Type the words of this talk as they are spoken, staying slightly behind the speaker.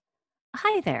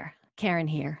Hi there, Karen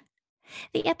here.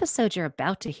 The episode you're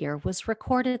about to hear was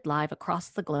recorded live across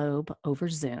the globe over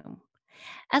Zoom.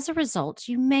 As a result,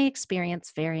 you may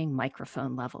experience varying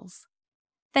microphone levels.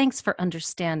 Thanks for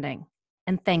understanding,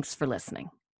 and thanks for listening.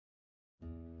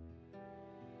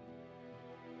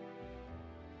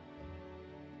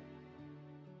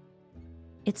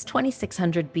 It's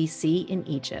 2600 BC in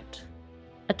Egypt,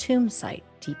 a tomb site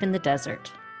deep in the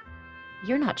desert.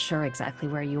 You're not sure exactly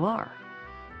where you are.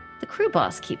 The crew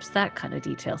boss keeps that kind of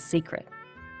detail secret.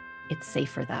 It's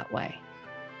safer that way.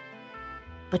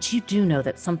 But you do know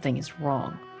that something is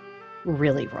wrong,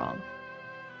 really wrong.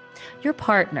 Your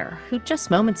partner, who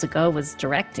just moments ago was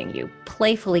directing you,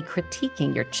 playfully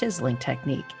critiquing your chiseling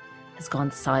technique, has gone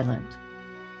silent.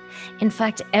 In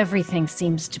fact, everything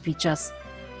seems to be just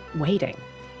waiting,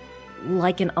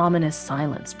 like an ominous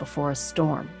silence before a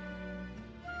storm.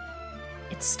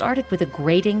 It started with a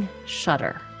grating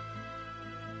shudder,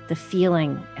 the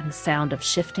feeling and sound of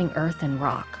shifting earth and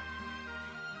rock.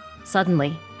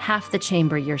 Suddenly, half the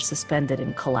chamber you're suspended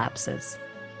in collapses.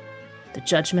 The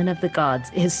judgment of the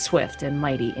gods is swift and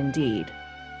mighty indeed.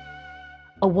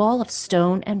 A wall of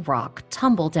stone and rock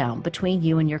tumble down between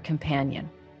you and your companion.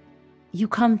 You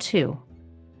come to,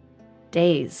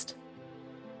 dazed,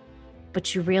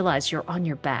 but you realize you're on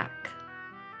your back.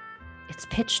 It's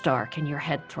pitch dark and your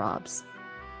head throbs.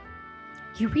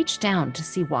 You reach down to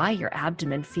see why your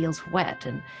abdomen feels wet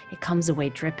and it comes away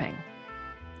dripping.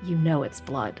 You know it's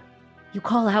blood. You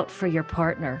call out for your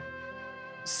partner,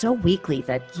 so weakly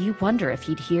that you wonder if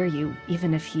he'd hear you,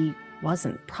 even if he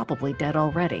wasn't probably dead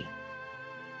already.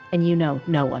 And you know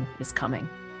no one is coming.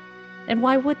 And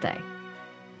why would they?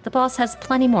 The boss has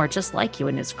plenty more just like you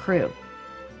in his crew.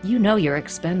 You know you're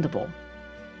expendable.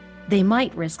 They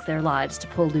might risk their lives to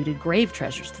pull looted grave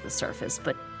treasures to the surface,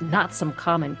 but not some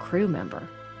common crew member.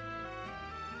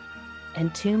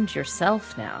 Entombed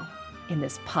yourself now in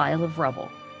this pile of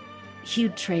rubble.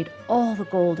 You'd trade all the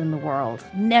gold in the world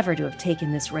never to have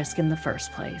taken this risk in the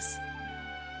first place,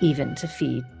 even to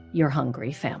feed your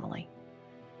hungry family.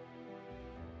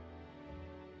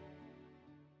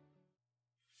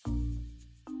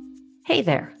 Hey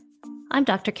there, I'm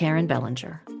Dr. Karen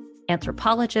Bellinger,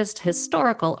 anthropologist,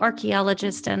 historical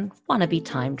archaeologist, and wannabe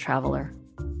time traveler.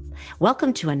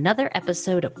 Welcome to another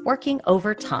episode of Working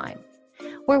Over Time,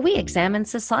 where we examine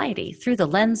society through the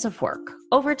lens of work,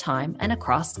 over time, and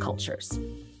across cultures.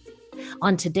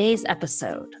 On today's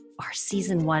episode, our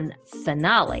Season 1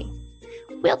 finale,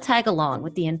 we'll tag along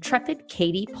with the intrepid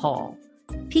Katie Paul,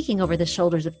 peeking over the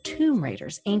shoulders of tomb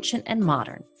raiders, ancient and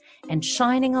modern, and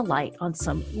shining a light on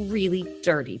some really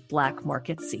dirty black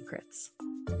market secrets.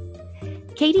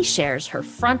 Katie shares her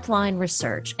frontline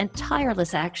research and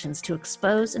tireless actions to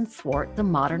expose and thwart the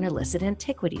modern illicit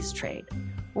antiquities trade,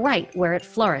 right where it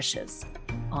flourishes,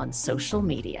 on social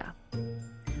media.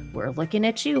 We're looking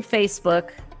at you,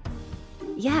 Facebook.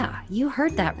 Yeah, you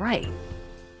heard that right.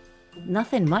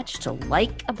 Nothing much to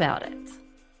like about it.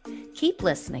 Keep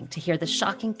listening to hear the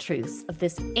shocking truths of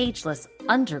this ageless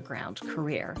underground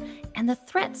career and the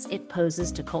threats it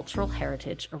poses to cultural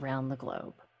heritage around the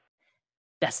globe.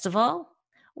 Best of all,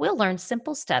 we'll learn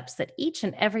simple steps that each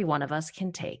and every one of us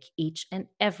can take each and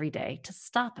every day to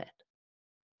stop it.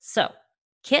 So,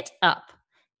 kit up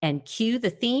and cue the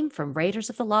theme from Raiders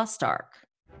of the Lost Ark.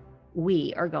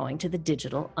 We are going to the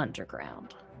digital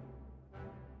underground.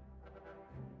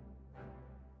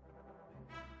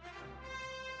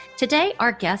 Today,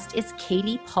 our guest is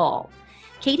Katie Paul.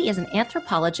 Katie is an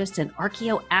anthropologist and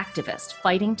archaeoactivist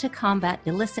fighting to combat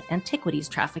illicit antiquities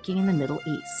trafficking in the Middle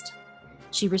East.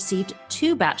 She received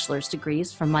 2 bachelor's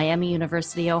degrees from Miami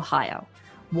University, Ohio,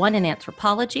 one in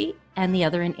anthropology and the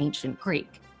other in ancient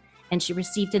Greek. And she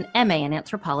received an MA in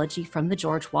anthropology from the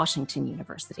George Washington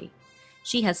University.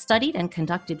 She has studied and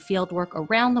conducted fieldwork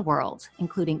around the world,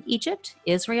 including Egypt,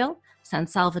 Israel, San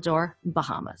Salvador, and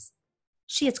Bahamas.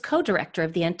 She is co-director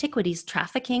of the Antiquities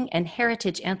Trafficking and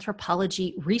Heritage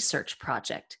Anthropology Research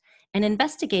Project, an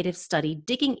investigative study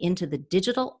digging into the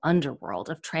digital underworld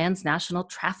of transnational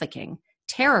trafficking,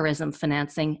 terrorism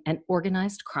financing, and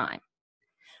organized crime.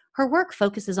 Her work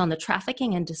focuses on the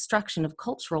trafficking and destruction of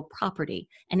cultural property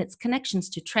and its connections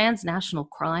to transnational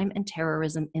crime and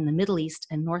terrorism in the Middle East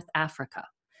and North Africa,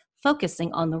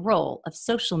 focusing on the role of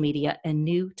social media and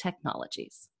new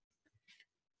technologies.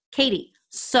 Katie,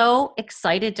 so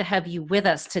excited to have you with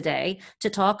us today to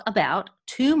talk about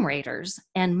tomb raiders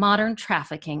and modern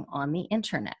trafficking on the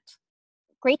internet.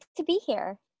 Great to be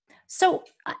here. So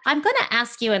I'm going to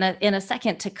ask you in a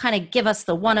second to kind of give us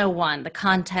the 101, the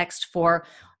context for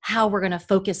how we're going to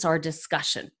focus our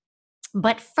discussion.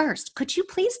 But first, could you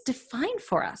please define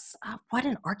for us what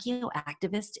an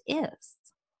archaeoactivist is?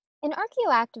 An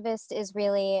archaeoactivist is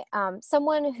really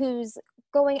someone who's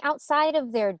going outside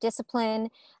of their discipline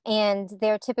and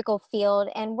their typical field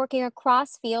and working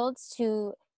across fields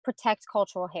to protect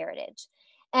cultural heritage.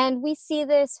 And we see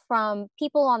this from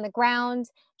people on the ground,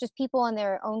 just people in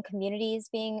their own communities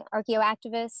being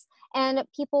archaeoactivists, and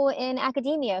people in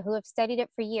academia who have studied it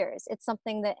for years. It's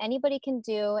something that anybody can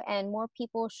do, and more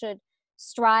people should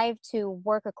strive to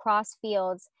work across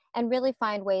fields and really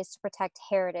find ways to protect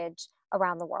heritage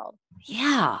around the world.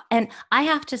 Yeah. And I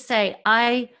have to say,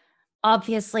 I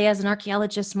obviously, as an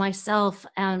archaeologist myself,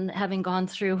 and having gone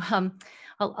through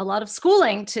a lot of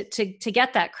schooling to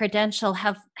get that credential,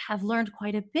 have learned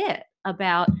quite a bit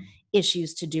about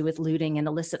issues to do with looting and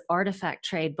illicit artifact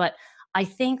trade. But I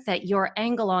think that your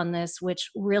angle on this, which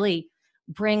really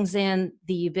brings in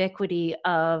the ubiquity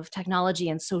of technology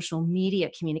and social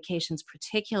media communications,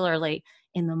 particularly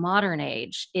in the modern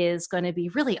age, is going to be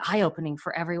really eye-opening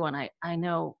for everyone. I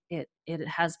know it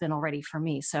has been already for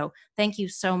me. So thank you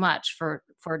so much for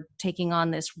taking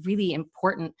on this really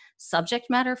important subject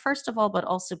matter, first of all, but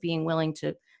also being willing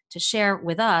to share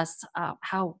with us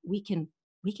how we can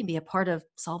be a part of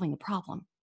solving the problem.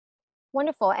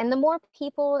 Wonderful. And the more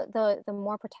people, the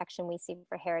more protection we see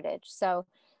for heritage. So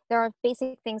there are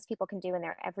basic things people can do in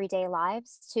their everyday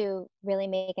lives to really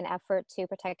make an effort to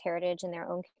protect heritage in their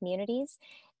own communities.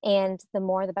 And the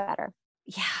more, the better.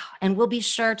 Yeah, and we'll be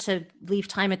sure to leave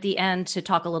time at the end to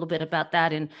talk a little bit about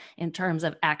that in terms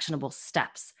of actionable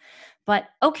steps. But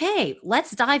okay,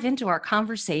 let's dive into our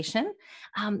conversation.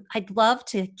 I'd love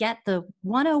to get the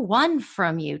 101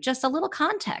 from you, just a little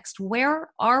context. Where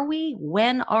are we?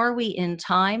 When are we in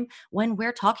time when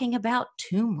we're talking about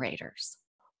tomb raiders?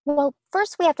 Well,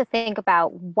 first we have to think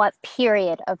about what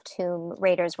period of tomb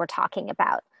raiders we're talking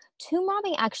about. Tomb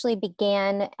robbing actually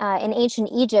began in ancient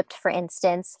Egypt, for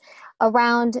instance,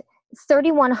 around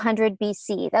 3100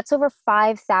 BC. That's over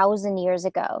 5,000 years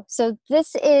ago. So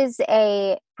this is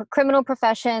a criminal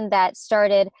profession that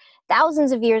started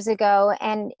thousands of years ago,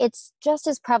 and it's just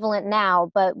as prevalent now,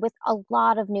 but with a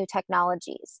lot of new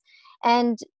technologies.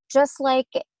 And just like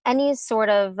any sort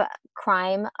of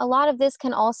crime, a lot of this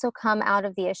can also come out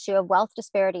of the issue of wealth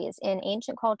disparities in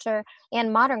ancient culture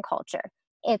and modern culture.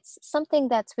 It's something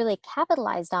that's really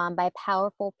capitalized on by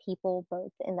powerful people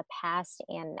both in the past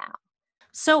and now.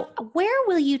 So, where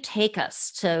will you take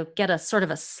us to get a sort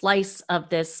of a slice of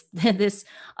this this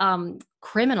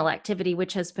criminal activity,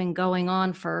 which has been going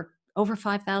on for over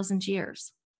 5,000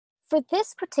 years? For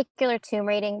this particular tomb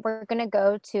raiding, we're going to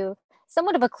go to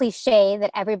somewhat of a cliche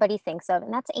that everybody thinks of,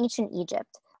 and that's ancient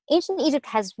Egypt. Ancient Egypt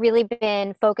has really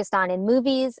been focused on in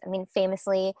movies. I mean,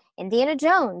 famously, Indiana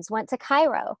Jones went to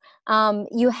Cairo.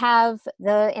 You have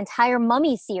the entire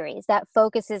Mummy series that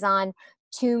focuses on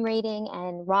tomb raiding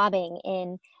and robbing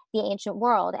in the ancient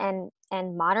world and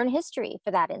modern history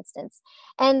for that instance.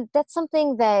 And that's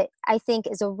something that I think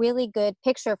is a really good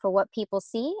picture for what people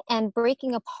see, and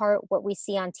breaking apart what we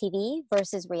see on TV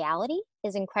versus reality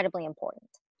is incredibly important.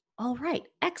 All right,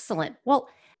 excellent. Well,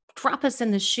 drop us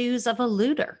in the shoes of a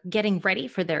looter getting ready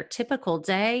for their typical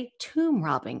day tomb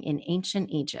robbing in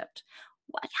ancient Egypt.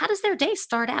 How does their day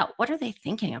start out? What are they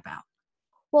thinking about?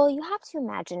 Well, you have to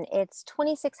imagine it's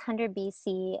 2600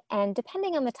 BC, and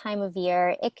depending on the time of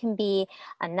year, it can be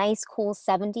a nice cool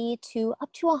 70 to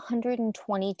up to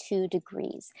 122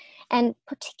 degrees, and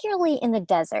particularly in the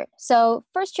desert. So,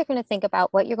 first, you're going to think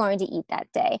about what you're going to eat that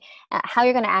day, how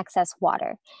you're going to access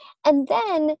water, and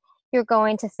then you're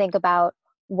going to think about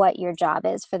what your job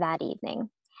is for that evening.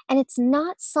 And it's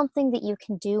not something that you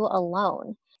can do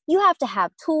alone. You have to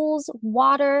have tools,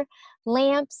 water,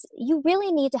 lamps. You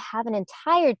really need to have an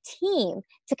entire team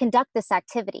to conduct this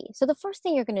activity. So the first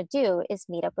thing you're going to do is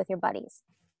meet up with your buddies.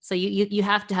 So you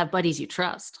have to have buddies you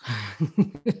trust.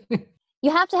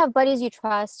 You have to have buddies you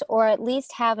trust, or at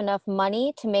least have enough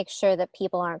money to make sure that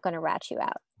people aren't going to rat you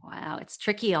out. Wow, it's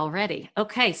tricky already.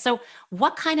 Okay, so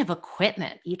what kind of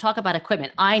equipment? You talk about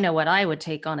equipment. I know what I would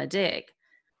take on a dig.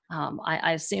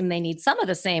 I assume they need some of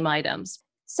the same items.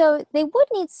 So they would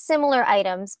need similar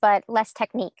items, but less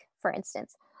technique, for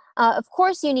instance. Of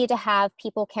course, you need to have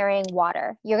people carrying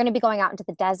water. You're going to be going out into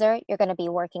the desert. You're going to be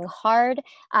working hard.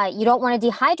 You don't want to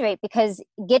dehydrate, because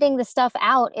getting the stuff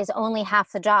out is only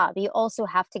half the job. You also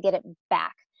have to get it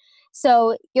back.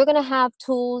 So you're going to have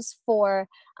tools for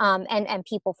and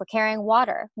people for carrying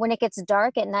water. When it gets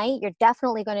dark at night, you're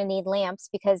definitely going to need lamps,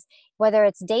 because whether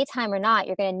it's daytime or not,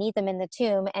 you're going to need them in the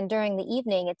tomb. And during the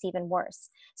evening, it's even worse.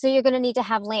 So you're going to need to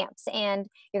have lamps, and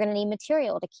you're going to need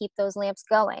material to keep those lamps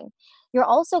going. You're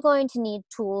also going to need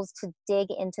tools to dig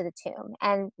into the tomb.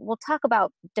 And we'll talk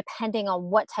about, depending on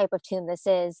what type of tomb this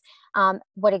is,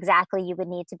 what exactly you would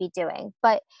need to be doing.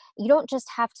 But you don't just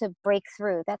have to break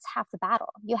through. That's half the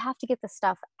battle. You have to get the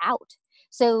stuff out.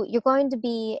 So you're going to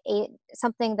be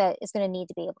something that is going to need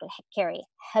to be able to carry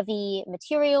heavy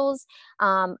materials,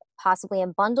 possibly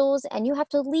in bundles, and you have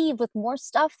to leave with more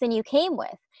stuff than you came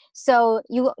with. So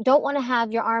you don't want to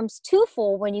have your arms too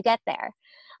full when you get there.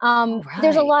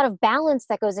 There's a Right. lot of balance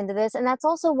that goes into this, and that's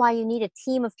also why you need a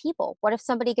team of people. What if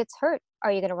somebody gets hurt?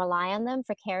 Are you going to rely on them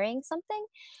for carrying something?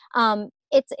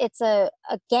 It's a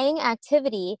gang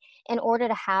activity in order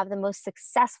to have the most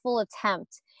successful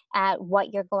attempt at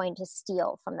what you're going to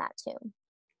steal from that tomb.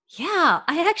 Yeah,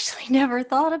 I actually never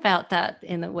thought about that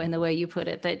in the way you put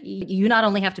it, that you not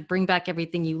only have to bring back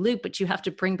everything you loot, but you have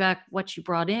to bring back what you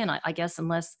brought in, I guess,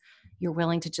 unless you're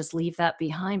willing to just leave that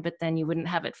behind, but then you wouldn't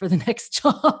have it for the next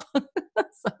job.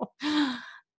 So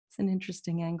it's an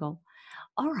interesting angle.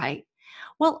 All right.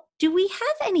 Well, do we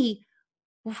have any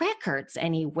records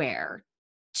anywhere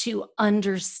to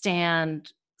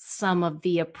understand some of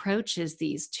the approaches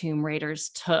these tomb raiders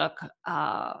took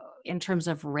in terms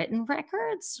of written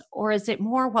records, or is it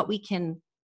more what we can,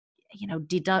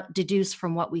 deduce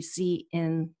from what we see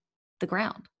in the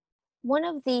ground? One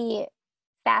of the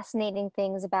fascinating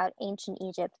things about ancient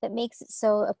Egypt that makes it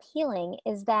so appealing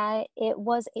is that it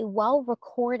was a well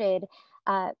recorded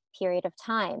period of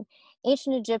time.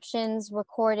 Ancient Egyptians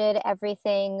recorded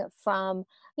everything from,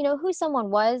 who someone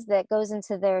was that goes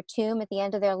into their tomb at the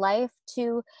end of their life,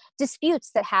 to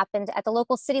disputes that happened at the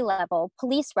local city level,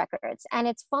 police records. And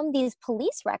it's from these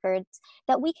police records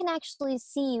that we can actually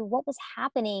see what was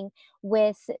happening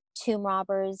with tomb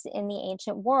robbers in the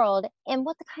ancient world, and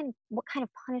what kind of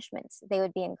punishments they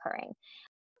would be incurring.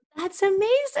 That's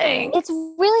amazing. It's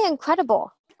really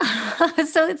incredible.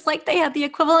 So it's like they had the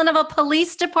equivalent of a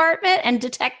police department and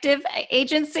detective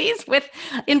agencies with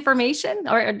information,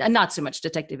 or not so much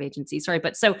detective agencies, sorry,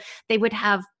 but so they would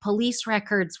have police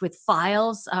records with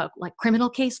files, like criminal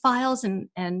case files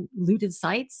and looted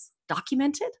sites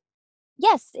documented.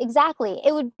 Yes, exactly.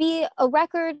 It would be a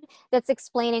record that's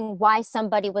explaining why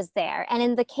somebody was there. And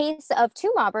in the case of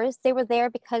tomb robbers, they were there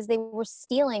because they were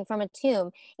stealing from a tomb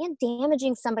and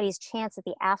damaging somebody's chance at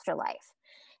the afterlife.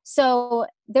 So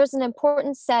there's an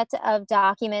important set of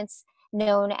documents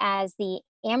known as the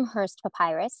Amherst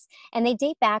Papyrus, and they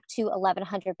date back to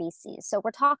 1100 BC. So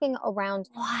we're talking around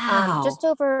Wow. just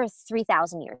over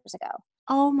 3,000 years ago.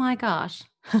 Oh my gosh.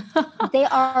 They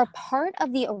are part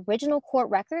of the original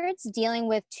court records dealing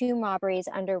with tomb robberies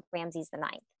under Ramses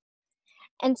IX.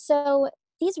 And so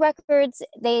these records,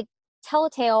 they tell a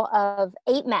tale of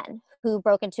 8 men who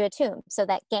broke into a tomb. So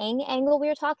that gang angle we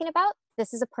were talking about,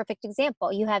 this is a perfect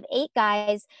example. You have 8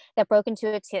 guys that broke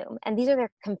into a tomb, and these are their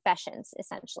confessions,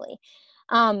 essentially.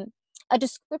 Um, a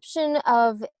description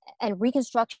of and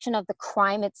reconstruction of the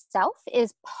crime itself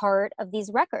is part of these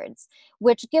records,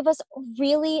 which give us a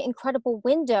really incredible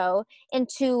window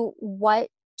into what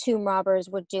tomb robbers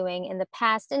were doing in the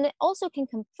past, and it also can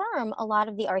confirm a lot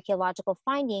of the archaeological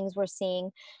findings we're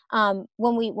seeing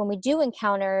when we do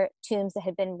encounter tombs that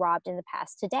had been robbed in the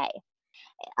past today.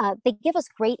 They give us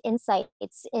great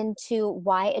insights into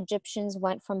why Egyptians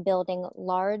went from building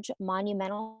large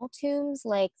monumental tombs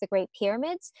like the Great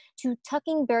Pyramids to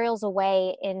tucking burials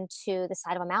away into the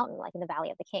side of a mountain, like in the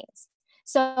Valley of the Kings.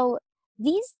 So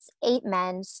these 8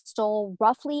 men stole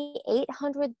roughly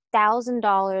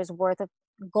 $800,000 worth of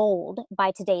gold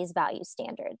by today's value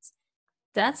standards.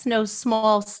 That's no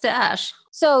small stash.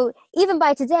 So even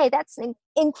by today, that's an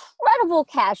incredible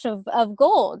cache of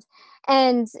gold.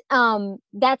 And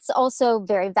that's also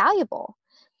very valuable.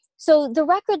 So the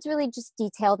records really just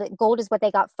detail that gold is what they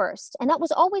got first. And that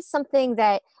was always something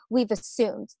that we've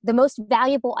assumed. The most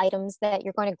valuable items that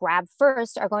you're going to grab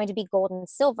first are going to be gold and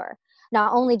silver.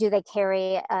 Not only do they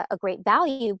carry a great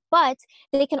value, but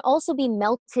they can also be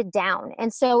melted down.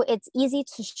 And so it's easy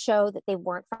to show that they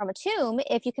weren't from a tomb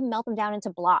if you can melt them down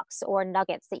into blocks or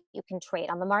nuggets that you can trade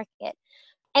on the market.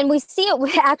 And we see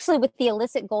it actually with the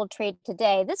illicit gold trade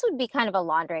today. This would be kind of a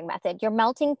laundering method. You're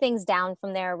melting things down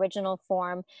from their original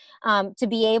form to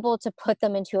be able to put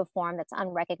them into a form that's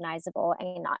unrecognizable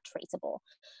and not traceable.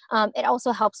 It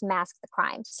also helps mask the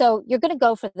crime. So you're going to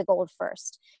go for the gold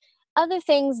first. Other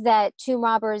things that tomb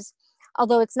robbers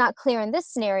although it's not clear in this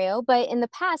scenario, but in the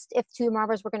past, if tomb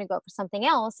robbers were going to go for something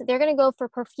else, they're going to go for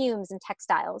perfumes and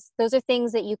textiles. Those are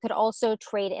things that you could also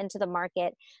trade into the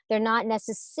market. They're not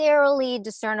necessarily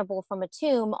discernible from a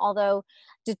tomb, although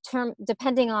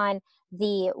depending on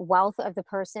the wealth of the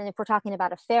person, if we're talking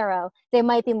about a pharaoh, they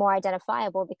might be more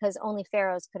identifiable because only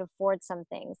pharaohs could afford some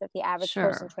things that the average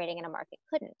person Sure. trading in a market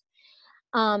couldn't.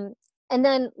 Um, and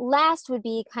then last would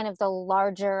be kind of the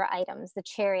larger items, the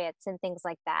chariots and things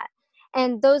like that.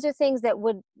 And those are things that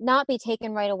would not be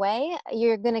taken right away.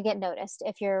 You're going to get noticed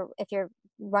if you're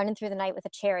running through the night with a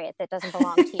chariot that doesn't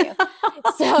belong to you.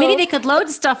 Maybe So they could load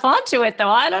stuff onto it, though.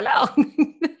 I don't know.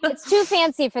 it's too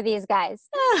fancy for these guys.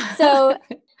 So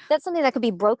that's something that could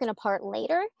be broken apart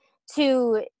later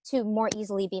to more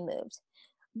easily be moved.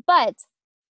 But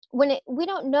we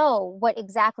don't know what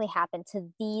exactly happened to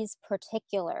these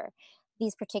particular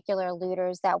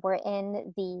looters that were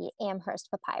in the Amherst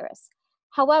papyrus.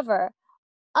 However,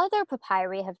 other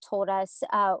papyri have told us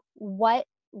what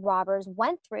robbers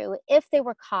went through if they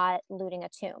were caught looting a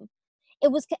tomb.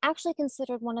 It was actually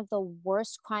considered one of the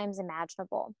worst crimes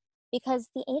imaginable because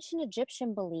the ancient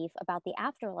Egyptian belief about the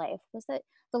afterlife was that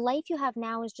the life you have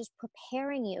now is just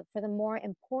preparing you for the more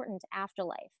important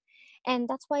afterlife. And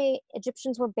that's why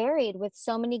Egyptians were buried with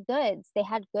so many goods. They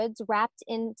had goods wrapped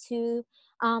into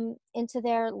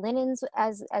their linens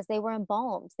as they were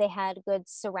embalmed. They had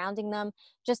goods surrounding them.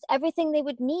 Just everything they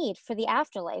would need for the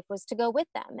afterlife was to go with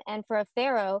them. And for a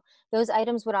pharaoh, those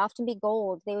items would often be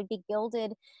gold. They would be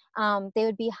gilded. They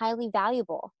would be highly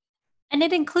valuable. And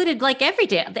it included like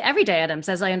the everyday items,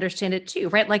 as I understand it too,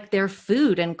 right? Like their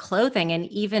food and clothing, and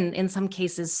even in some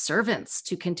cases, servants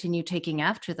to continue taking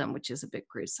after them, which is a bit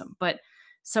gruesome. But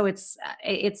so it's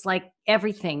like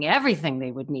everything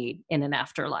they would need in an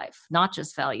afterlife, not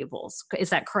just valuables.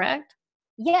 Is that correct?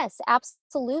 Yes,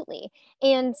 absolutely.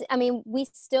 And I mean, we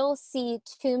still see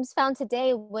tombs found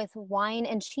today with wine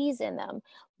and cheese in them.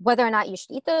 Whether or not you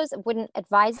should eat those, I wouldn't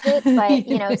advise it, but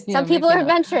Yeah, some people maybe are not.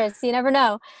 adventurous, you never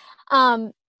know.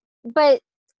 Um, but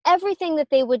everything that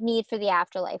they would need for the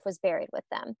afterlife was buried with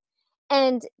them.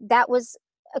 And that was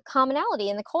a commonality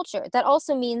in the culture. That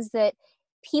also means that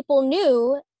people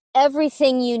knew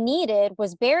everything you needed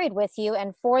was buried with you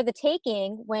and for the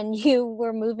taking when you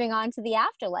were moving on to the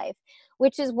afterlife,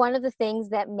 which is one of the things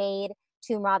that made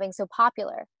tomb robbing so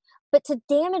popular. But to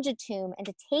damage a tomb and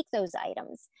to take those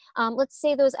items, let's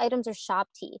say those items are shop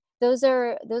tea. Those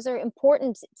are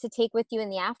important to take with you in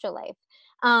the afterlife.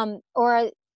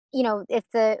 Or if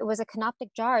it was a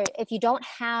canoptic jar, if you don't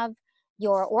have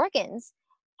your organs,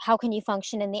 how can you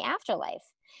function in the afterlife?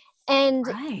 And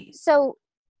Right. so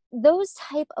those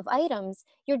type of items,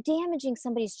 you're damaging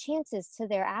somebody's chances to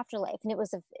their afterlife. And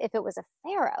if it was a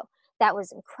pharaoh, that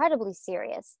was incredibly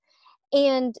serious.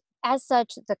 And as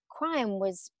such, the crime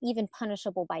was even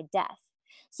punishable by death.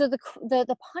 So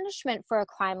the punishment for a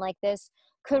crime like this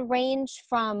could range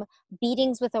from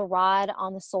beatings with a rod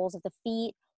on the soles of the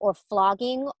feet or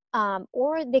flogging,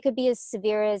 or they could be as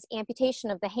severe as amputation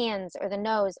of the hands or the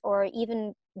nose, or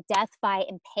even death by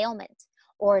impalement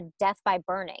or death by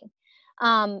burning.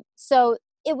 So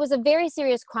it was a very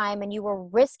serious crime, and you were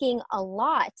risking a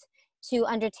lot to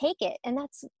undertake it, and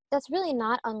that's really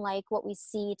not unlike what we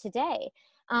see today.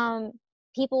 Um,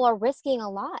 People are risking a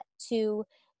lot to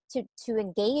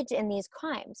engage in these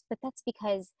crimes, but that's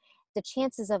because the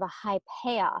chances of a high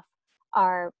payoff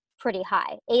are pretty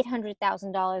high.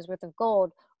 $800,000 worth of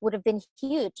gold would have been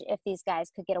huge if these guys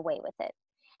could get away with it.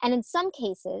 And in some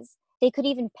cases, they could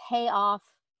even pay off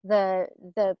the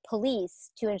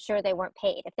police to ensure they weren't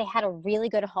paid. If they had a really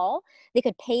good haul, they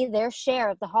could pay their share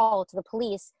of the haul to the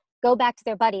police, go back to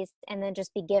their buddies, and then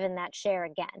just be given that share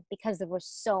again because there was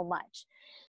so much.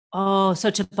 Oh, so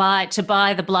to buy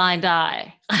the blind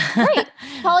eye. Right.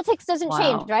 Politics doesn't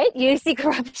change, Wow. right? You see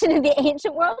corruption in the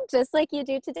ancient world just like you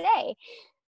do today.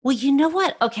 Well, you know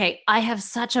what? Okay, I have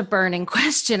such a burning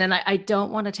question, and I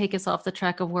don't want to take us off the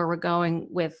track of where we're going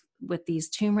with these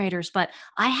Tomb Raiders, but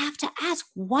I have to ask,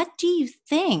 what do you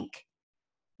think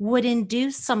would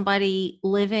induce somebody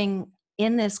living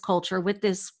in this culture with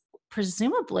this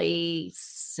presumably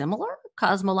similar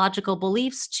cosmological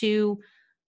beliefs to,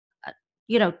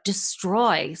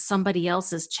 destroy somebody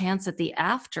else's chance at the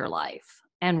afterlife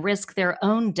and risk their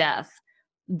own death,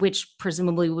 which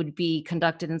presumably would be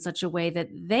conducted in such a way that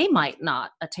they might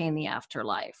not attain the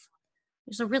afterlife?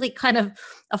 There's a really kind of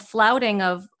a flouting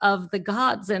of the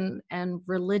gods and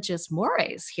religious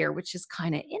mores here, which is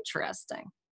kind of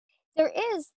interesting. There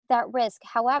is that risk.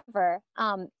 However,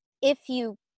 if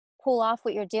you pull off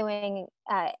what you're doing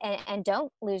and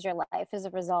don't lose your life as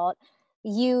a result,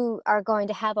 you are going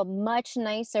to have a much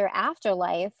nicer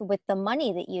afterlife with the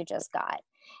money that you just got.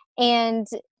 And,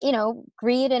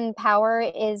 greed and power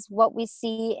is what we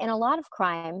see in a lot of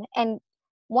crime. And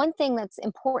one thing that's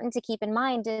important to keep in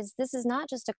mind is this is not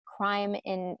just a crime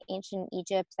in ancient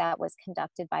Egypt that was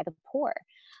conducted by the poor.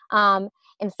 Um,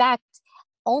 in fact,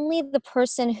 only the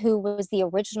person who was the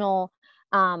original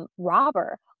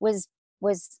robber was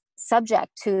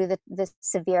subject to the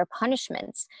severe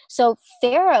punishments. So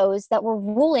pharaohs that were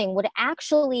ruling would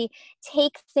actually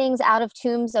take things out of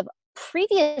tombs of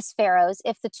previous pharaohs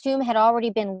if the tomb had already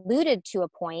been looted to a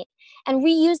point and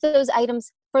reuse those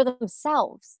items for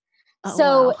themselves. Oh,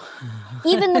 So wow.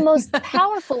 even the most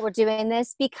powerful were doing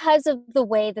this because of the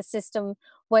way the system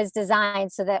was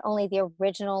designed so that only the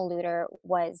original looter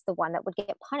was the one that would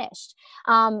get punished.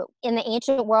 In the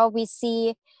ancient world, we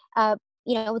see,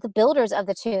 the builders of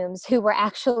the tombs who were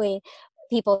actually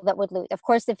people that would loot. Of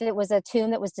course, if it was a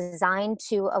tomb that was designed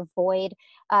to avoid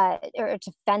or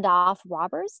to fend off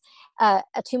robbers, a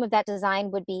tomb of that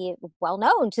design would be well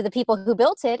known to the people who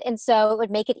built it. And so it would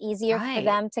make it easier for Right.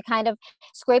 them to kind of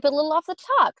scrape a little off the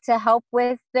top to help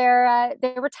with their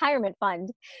retirement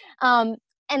fund. Um,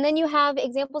 and then you have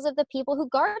examples of the people who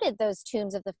guarded those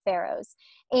tombs of the pharaohs,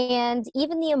 and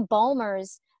even the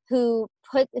embalmers who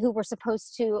were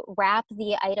supposed to wrap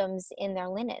the items in their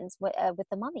linens with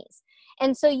the mummies.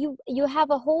 And so you have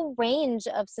a whole range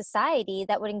of society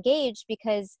that would engage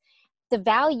because the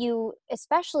value,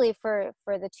 especially for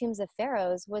the tombs of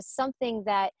pharaohs, was something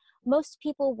that most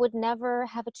people would never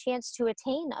have a chance to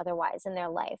attain otherwise in their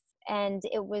life. And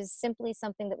it was simply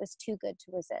something that was too good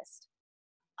to resist.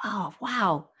 Oh,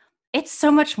 wow. It's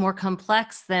so much more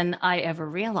complex than I ever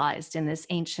realized in this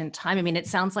ancient time. I mean, it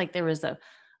sounds like there was a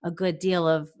good deal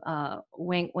of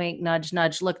wink, wink, nudge,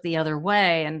 nudge, look the other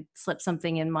way and slip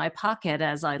something in my pocket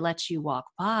as I let you walk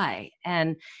by.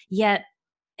 And yet,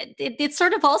 it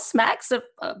sort of all smacks of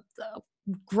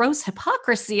gross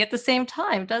hypocrisy at the same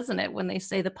time, doesn't it? When they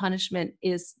say the punishment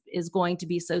is going to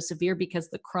be so severe because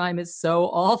the crime is so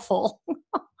awful.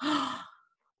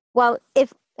 Well,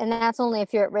 if and that's only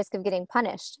if you're at risk of getting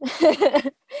punished.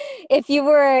 If you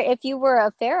were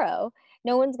a pharaoh,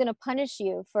 no one's going to punish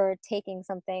you for taking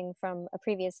something from a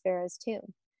previous pharaoh's tomb.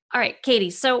 All right,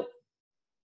 Katie. So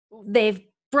they've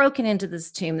broken into this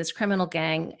tomb, this criminal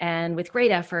gang, and with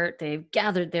great effort, they've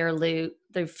gathered their loot.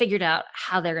 They've figured out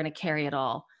how they're going to carry it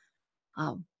all.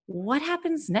 What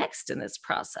happens next in this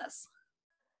process?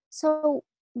 So,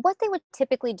 what they would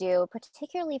typically do,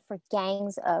 particularly for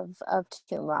gangs of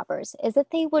tomb robbers, is that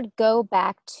they would go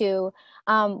back to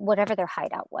whatever their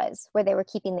hideout was, where they were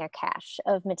keeping their cache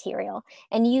of material.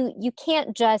 And you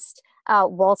can't just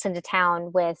waltz into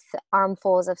town with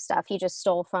armfuls of stuff you just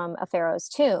stole from a pharaoh's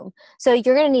tomb. So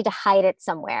you're going to need to hide it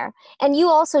somewhere. And you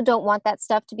also don't want that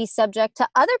stuff to be subject to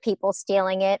other people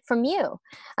stealing it from you,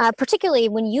 particularly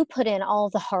when you put in all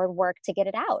the hard work to get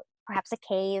it out, perhaps a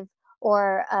cave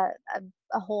or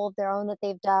a hole of their own that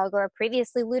they've dug, or a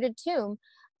previously looted tomb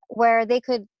where they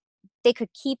could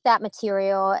keep that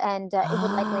material, and it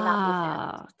would likely not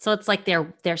be found. So it's like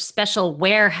their special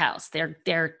warehouse,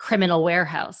 their criminal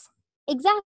warehouse.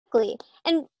 Exactly.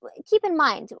 And keep in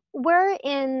mind, we're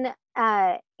in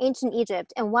ancient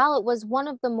Egypt, and while it was one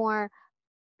of the more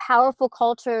powerful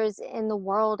cultures in the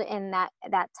world in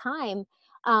that time,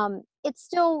 it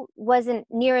still wasn't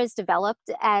near as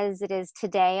developed as it is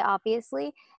today.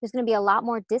 Obviously, there's going to be a lot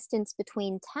more distance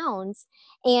between towns,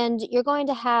 and you're going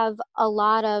to have a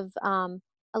lot of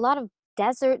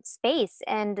desert space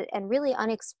and really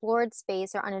unexplored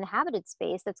space or uninhabited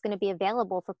space that's going to be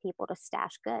available for people to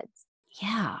stash goods.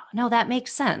 Yeah, no, that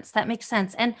makes sense. That makes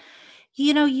sense. And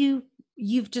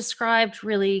you've described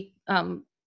really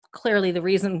clearly the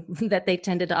reason that they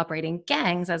tended to operate in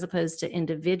gangs as opposed to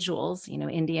individuals,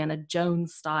 Indiana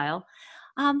Jones style.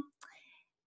 Um,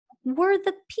 were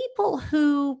the people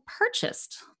who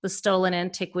purchased the stolen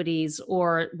antiquities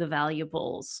or the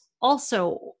valuables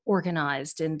also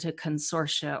organized into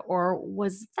consortia, or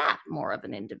was that more of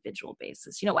an individual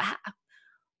basis?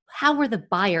 How were the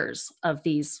buyers of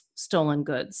these stolen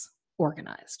goods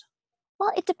organized?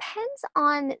 Well, it depends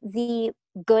on the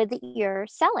good that you're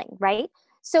selling, right?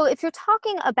 So if you're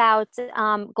talking about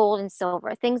gold and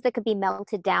silver, things that could be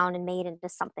melted down and made into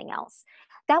something else,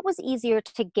 that was easier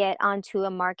to get onto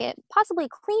a market, possibly a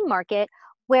clean market,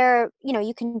 where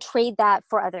you can trade that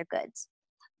for other goods.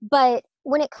 But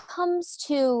when it comes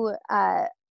to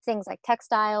things like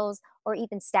textiles or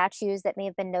even statues that may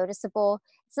have been noticeable,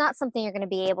 it's not something you're going to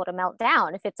be able to melt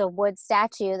down if it's a wood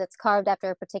statue that's carved after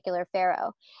a particular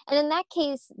pharaoh. And in that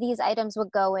case, these items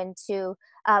would go into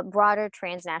broader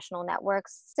transnational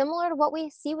networks, similar to what we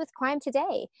see with crime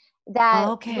today. that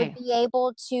would Okay. be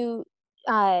able to,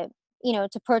 uh,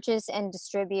 to purchase and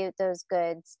distribute those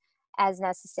goods as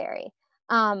necessary.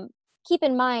 Um, Keep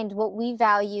in mind what we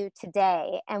value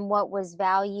today and what was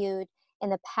valued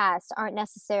in the past aren't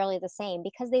necessarily the same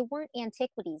because they weren't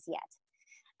antiquities yet.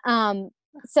 Um,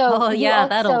 so Oh, you yeah,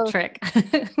 that old also trick.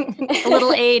 A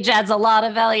little age adds a lot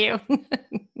of value.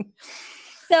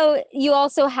 so you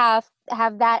also have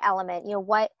that element.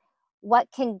 What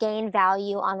can gain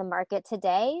value on the market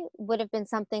today would have been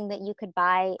something that you could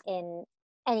buy in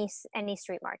any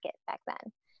street market back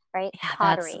then, right? Yeah,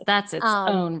 Pottery. that's its Um,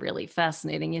 own really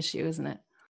fascinating issue, isn't it?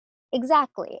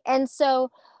 exactly. And so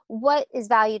what is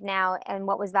valued now and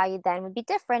what was valued then would be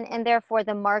different, and therefore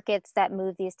the markets that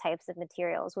move these types of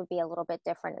materials would be a little bit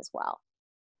different as well.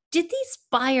 Did these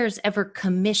buyers ever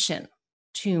commission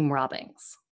tomb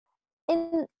robbings?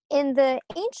 In the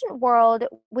ancient world,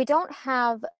 we don't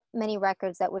have many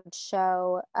records that would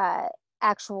show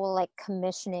actual like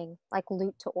commissioning, like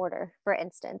loot to order, for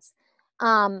instance.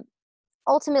 Um,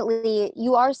 Ultimately,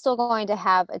 you are still going to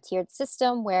have a tiered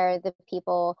system where the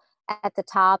people at the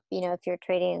top, if you're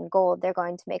trading in gold, they're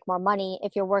going to make more money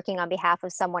if you're working on behalf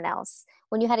of someone else.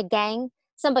 When you had a gang,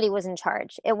 somebody was in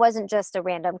charge. It wasn't just a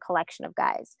random collection of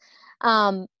guys.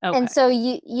 And Okay. so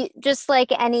you just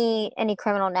like any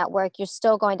criminal network, you're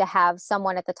still going to have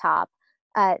someone at the top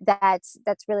that's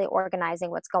really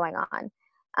organizing what's going on.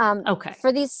 Okay.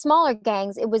 For these smaller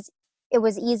gangs, it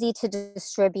was easy to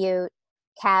distribute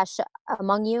cash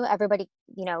among you. Everybody,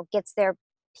 gets their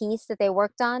piece that they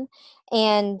worked on,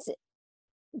 and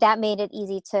that made it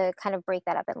easy to kind of break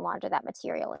that up and launder that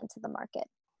material into the market.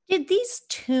 Did these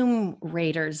tomb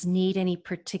raiders need any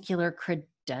particular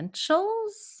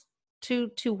credentials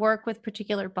to work with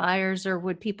particular buyers, or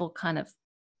would people kind of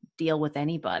deal with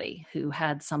anybody who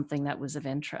had something that was of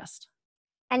interest?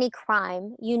 Any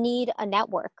crime, you need a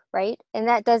network, right? And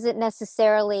that doesn't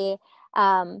necessarily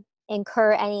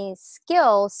incur any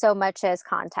skill so much as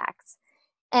contacts.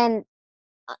 And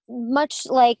much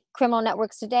like criminal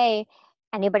networks today,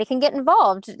 anybody can get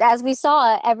involved. As we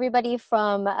saw, everybody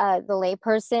from the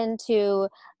layperson to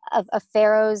a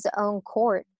pharaoh's own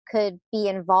court could be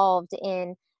involved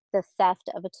in the theft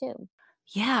of a tomb.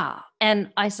 Yeah.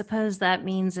 And I suppose that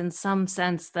means, in some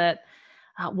sense, that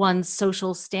one's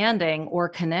social standing or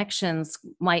connections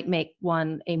might make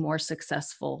one a more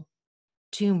successful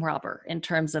tomb robber in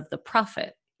terms of the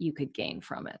profit you could gain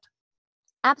from it.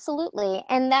 Absolutely.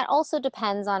 And that also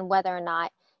depends on whether or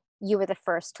not you were the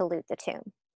first to loot the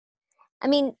tomb. I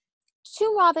mean,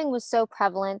 tomb robbing was so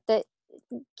prevalent that,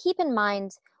 keep in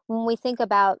mind, when we think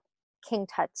about King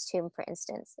Tut's tomb, for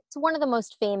instance, it's one of the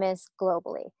most famous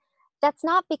globally. That's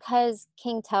not because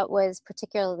King Tut was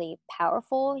particularly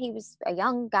powerful. He was a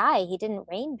young guy. He didn't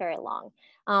reign very long.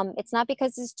 It's not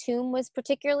because his tomb was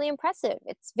particularly impressive.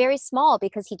 It's very small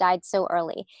because he died so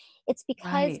early. It's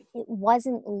because Right. it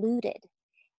wasn't looted.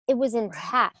 It was Right.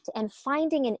 intact, and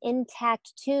finding an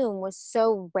intact tomb was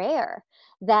so rare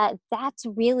that that's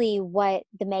really what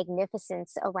the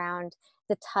magnificence around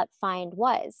the Tut find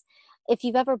was. If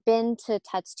you've ever been to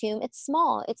Tut's tomb, it's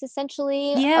small. It's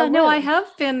essentially a Yeah, no, I room.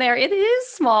 have been there. It is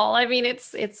small. I mean,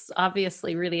 it's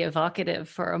obviously really evocative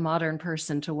for a modern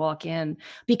person to walk in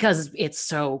because it's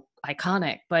so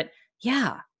iconic. But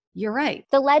yeah, you're right.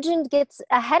 The legend gets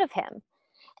ahead of him.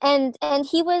 And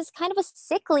he was kind of a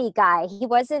sickly guy. He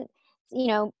wasn't,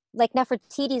 like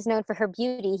Nefertiti is known for her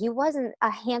beauty. He wasn't a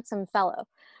handsome fellow.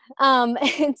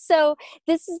 And so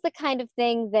this is the kind of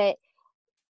thing that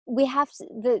we have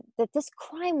to, that this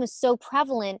crime was so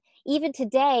prevalent. Even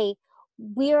today,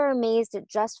 we are amazed at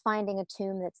just finding a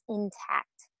tomb that's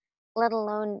intact, let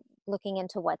alone looking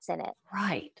into what's in it.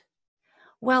 Right.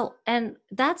 Well, and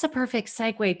that's a perfect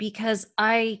segue because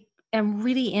I am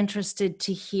really interested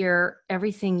to hear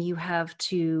everything you have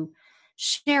to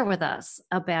share with us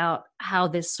about how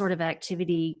this sort of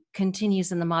activity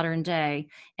continues in the modern day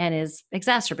and is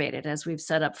exacerbated, as we've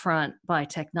said up front, by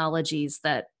technologies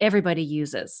that everybody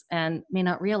uses and may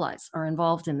not realize are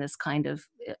involved in this kind of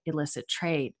illicit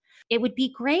trade. It would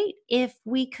be great if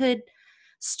we could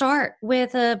start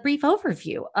with a brief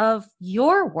overview of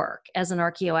your work as an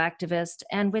archaeoactivist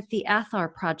and with the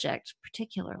Athar Project,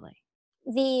 particularly.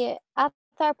 The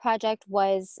Avatar project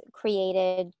was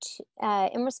created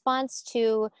in response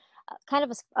to kind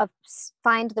of a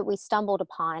find that we stumbled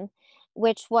upon,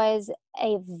 which was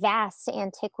a vast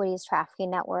antiquities trafficking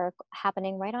network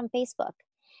happening right on Facebook.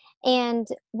 And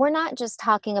we're not just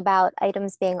talking about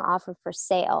items being offered for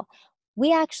sale.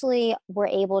 We actually were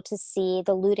able to see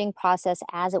the looting process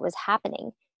as it was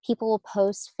happening. People will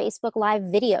post Facebook Live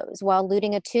videos while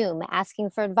looting a tomb, asking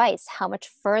for advice. How much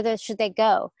further should they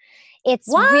go? It's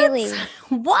What? really,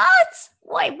 What?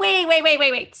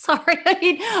 Wait. Sorry. I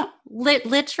mean,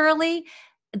 literally,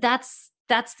 that's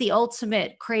the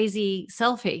ultimate crazy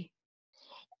selfie.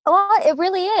 well, it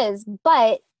really is,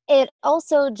 but it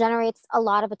also generates a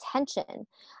lot of attention.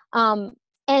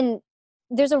 And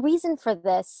there's a reason for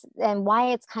this and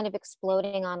why it's kind of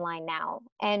exploding online now.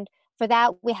 And for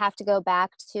that, we have to go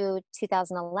back to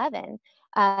 2011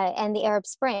 and the Arab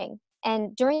Spring.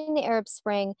 And during the Arab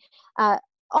Spring, uh,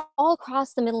 all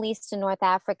across the Middle East and North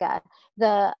Africa,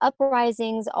 the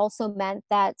uprisings also meant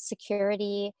that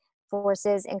security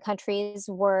forces in countries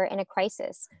were in a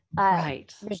crisis.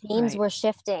 Right. Regimes Right. were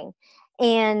shifting,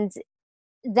 and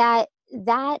that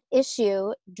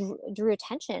issue drew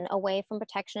attention away from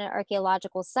protection at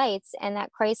archaeological sites, and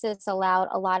that crisis allowed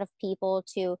a lot of people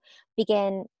to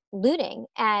begin looting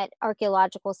at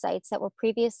archaeological sites that were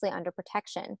previously under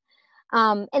protection.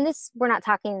 And this, we're not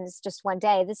talking this just one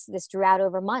day. This drew out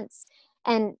over months,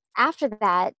 and after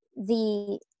that,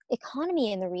 the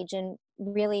economy in the region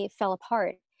really fell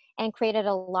apart and created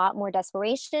a lot more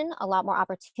desperation, a lot more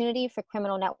opportunity for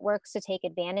criminal networks to take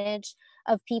advantage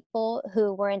of people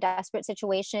who were in desperate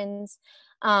situations.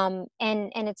 And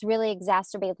it's really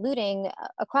exacerbated looting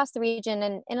across the region,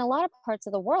 and in a lot of parts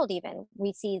of the world even,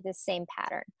 we see this same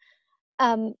pattern.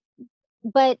 Um,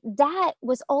 but that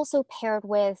was also paired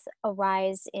with a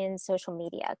rise in social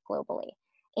media globally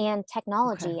and Okay.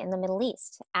 technology in the Middle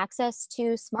East. Access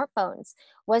to smartphones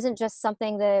wasn't just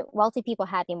something that wealthy people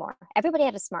had anymore. Everybody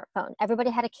had a smartphone,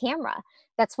 everybody had a camera.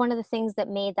 That's one of the things that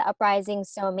made the uprising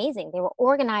so amazing. They were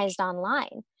organized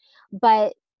online.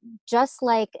 But just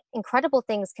like incredible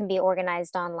things can be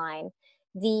organized online,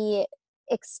 the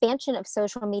expansion of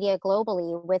social media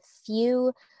globally with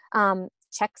few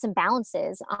checks and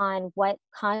balances on what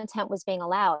content was being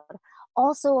allowed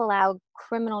also allowed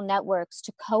criminal networks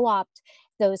to co-opt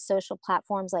those social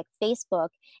platforms like Facebook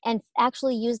and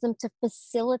actually use them to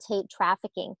facilitate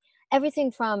trafficking.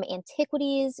 Everything from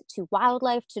antiquities to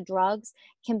wildlife to drugs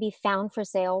can be found for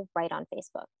sale right on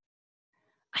Facebook.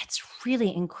 It's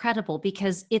really incredible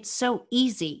because it's so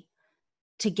easy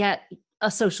to get a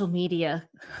social media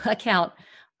account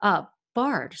uh,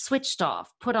 barred, switched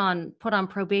off, put on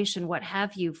probation, what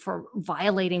have you, for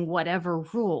violating whatever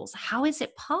rules. How is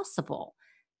it possible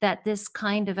that this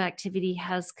kind of activity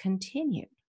has continued?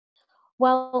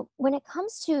 Well, when it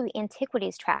comes to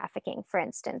antiquities trafficking, for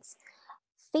instance,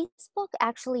 Facebook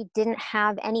actually didn't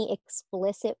have any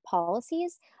explicit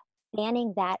policies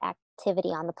banning that activity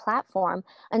on the platform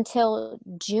until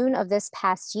June of this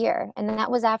past year. And that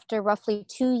was after roughly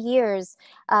 2 years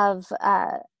of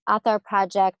Athar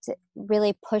Project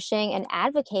really pushing and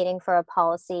advocating for a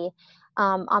policy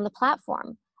on the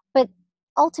platform. But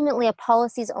ultimately, a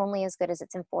policy is only as good as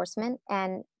its enforcement.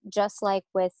 And just like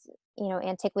with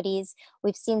antiquities,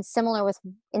 we've seen similar with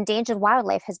endangered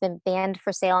wildlife has been banned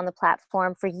for sale on the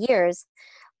platform for years,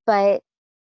 but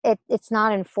it's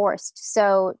not enforced.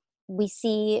 So we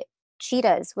see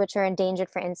cheetahs, which are endangered,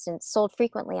 for instance, sold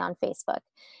frequently on Facebook.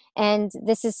 And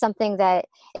this is something that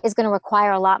is going to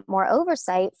require a lot more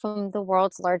oversight from the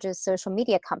world's largest social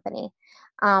media company.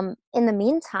 In the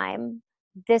meantime,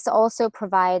 this also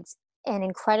provides an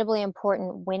incredibly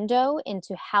important window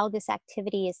into how this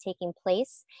activity is taking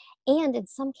place, and in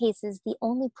some cases, the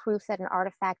only proof that an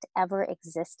artifact ever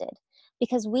existed.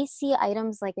 Because we see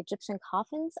items like Egyptian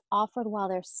coffins offered while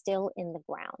they're still in the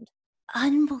ground.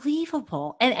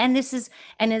 Unbelievable. And this is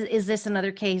this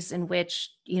another case in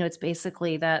which, it's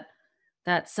basically that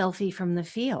selfie from the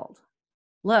field.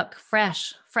 Look,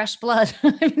 fresh blood.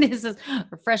 I mean, this is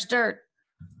fresh dirt.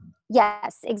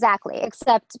 Yes, exactly.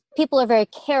 Except people are very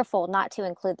careful not to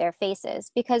include their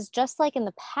faces because, just like in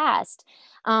the past,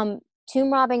 um,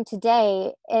 tomb robbing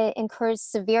today incurs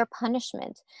severe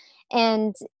punishment.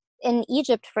 And in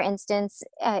Egypt, for instance,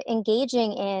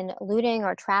 engaging in looting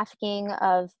or trafficking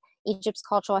of Egypt's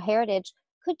cultural heritage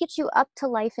could get you up to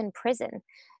life in prison.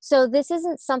 So, this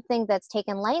isn't something that's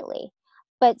taken lightly.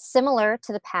 But similar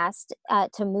to the past,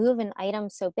 to move an item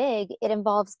so big, it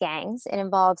involves gangs. It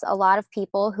involves a lot of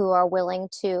people who are willing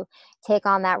to take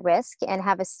on that risk and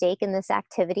have a stake in this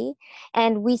activity.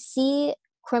 And we see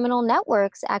criminal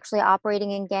networks actually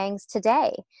operating in gangs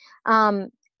today, um,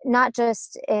 not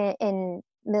just in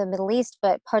the Middle East,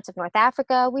 but parts of North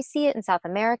Africa. We see it in South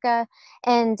America.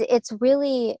 And it's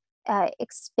really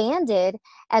expanded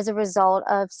as a result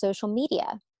of social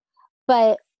media.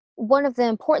 But one of the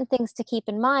important things to keep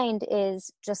in mind is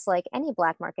just like any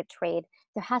black market trade,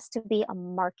 there has to be a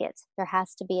market, there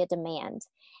has to be a demand.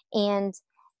 And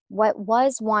what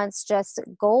was once just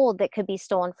gold that could be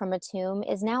stolen from a tomb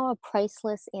is now a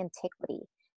priceless antiquity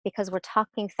because we're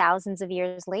talking thousands of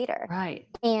years later. Right.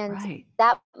 And Right.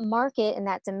 that market and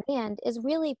that demand is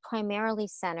really primarily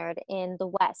centered in the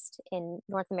West, in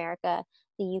North America,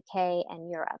 the UK, and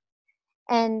Europe.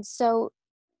 And so,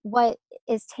 what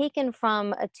is taken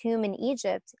from a tomb in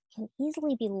Egypt can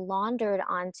easily be laundered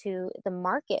onto the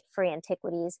market for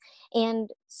antiquities and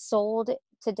sold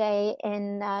today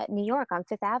in New York on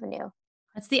Fifth Avenue.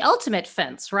 That's the ultimate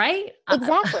fence, right?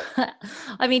 Exactly.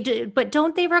 I mean, but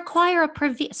don't they require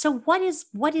a so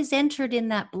what is entered in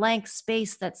that blank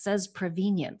space that says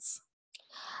provenience?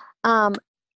 Um,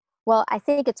 well, I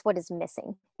think it's what is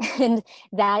missing, and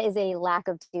that is a lack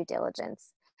of due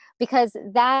diligence, because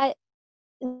the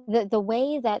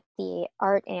way that the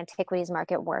art and antiquities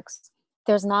market works,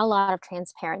 there's not a lot of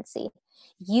transparency.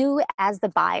 You, as the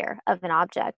buyer of an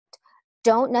object,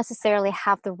 don't necessarily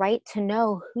have the right to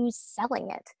know who's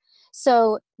selling it.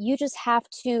 So you just have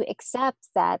to accept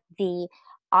that the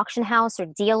auction house or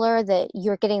dealer that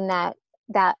you're getting that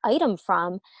item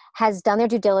from has done their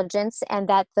due diligence and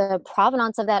that the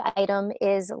provenance of that item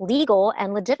is legal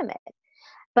and legitimate.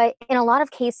 But in a lot of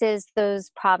cases,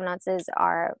 those provenances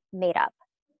are made up.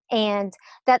 And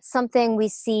that's something we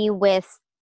see with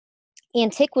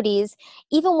antiquities,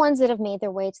 even ones that have made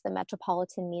their way to the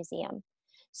Metropolitan Museum.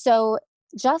 So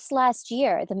just last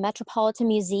year, the Metropolitan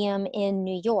Museum in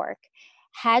New York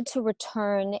had to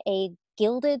return a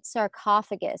gilded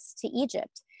sarcophagus to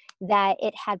Egypt that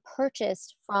it had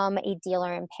purchased from a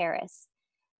dealer in Paris.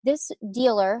 This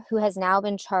dealer, who has now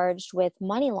been charged with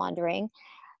money laundering,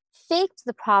 faked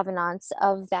the provenance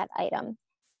of that item.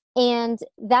 And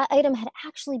that item had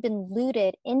actually been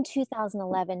looted in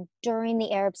 2011 during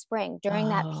the Arab Spring, during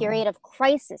that Oh, period of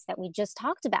crisis that we just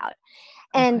talked about.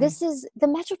 And okay. this is the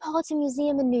Metropolitan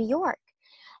Museum in New York.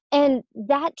 And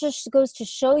that just goes to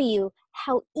show you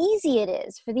how easy it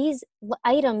is for these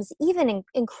items, even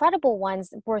incredible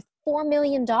ones worth $4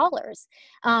 million,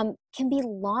 can be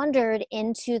laundered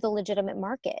into the legitimate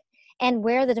market and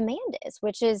where the demand is,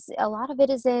 which is a lot of it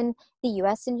is in the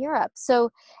US and Europe.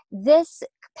 So, this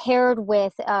paired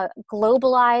with a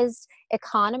globalized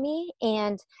economy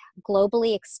and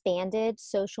globally expanded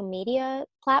social media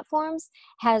platforms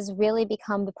has really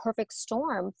become the perfect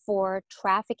storm for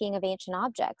trafficking of ancient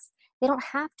objects. They don't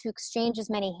have to exchange as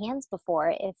many hands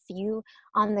before if you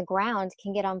on the ground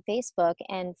can get on Facebook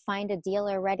and find a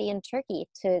dealer ready in Turkey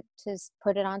to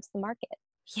put it onto the market.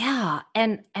 Yeah,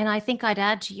 and I think I'd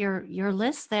add to your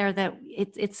list there that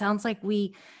it sounds like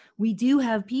we do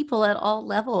have people at all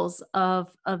levels of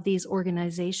these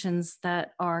organizations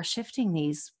that are shifting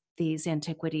these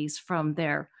antiquities from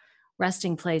their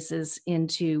resting places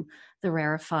into the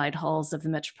rarefied halls of the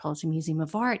Metropolitan Museum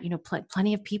of Art. You know,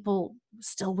 plenty of people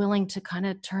still willing to kind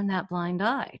of turn that blind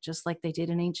eye, just like they did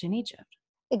in ancient Egypt.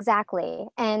 Exactly.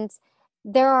 And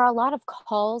there are a lot of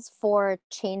calls for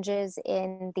changes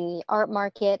in the art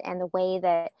market and the way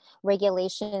that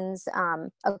regulations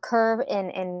occur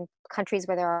in countries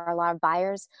where there are a lot of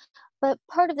buyers. But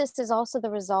part of this is also the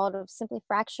result of simply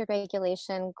fractured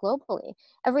regulation globally.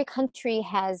 Every country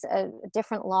has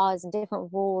different laws and different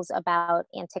rules about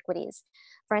antiquities.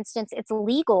 For instance, it's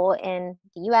legal in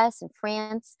the US and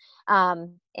France,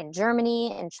 in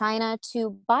Germany, in China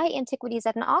to buy antiquities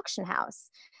at an auction house.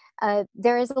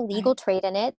 There is a legal Right. trade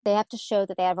in it. They have to show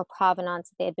that they have a provenance,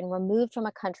 that they had been removed from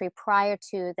a country prior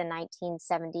to the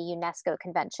 1970 UNESCO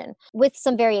convention, with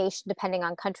some variation depending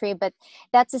on country. But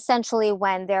that's essentially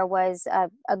when there was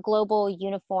a global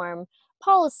uniform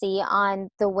policy on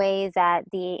the way that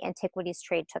the antiquities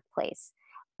trade took place.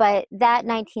 But that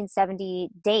 1970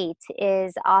 date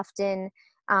is often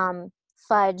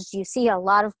fudged. You see a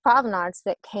lot of provenance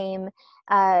that came.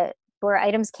 Where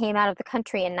items came out of the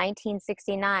country in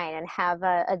 1969 and have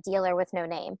a dealer with no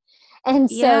name. And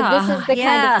so this is Yeah, the kind of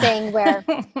yeah. thing where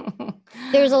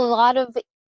there's a lot of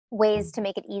ways to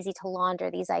make it easy to launder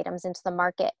these items into the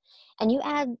market. And you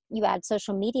add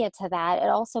social media to that, it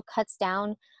also cuts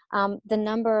down the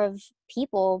number of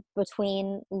people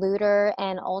between looter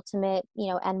and ultimate,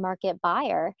 end market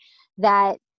buyer,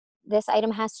 that this item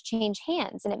has to change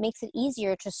hands, and it makes it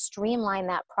easier to streamline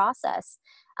that process.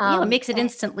 Yeah, it makes it And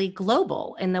instantly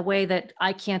global in the way that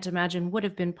I can't imagine would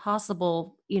have been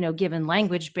possible, given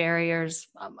language barriers,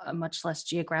 a much less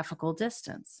geographical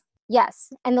distance.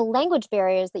 yes, and the language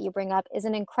barriers that you bring up is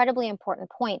an incredibly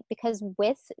important point, because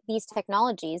with these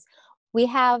technologies, we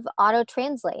have auto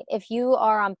translate. If you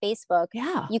are on Facebook,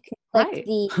 Yeah, you can click right.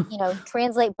 the,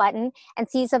 translate button and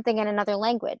see something in another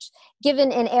language. Given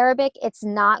in Arabic, it's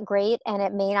not great and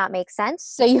it may not make sense.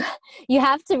 So you you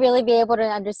have to really be able to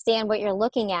understand what you're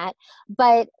looking at.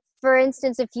 But For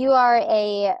instance, if you are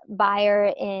a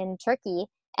buyer in Turkey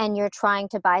and you're trying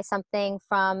to buy something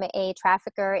from a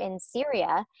trafficker in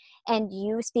Syria and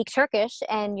you speak Turkish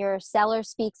and your seller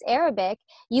speaks Arabic,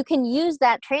 you can use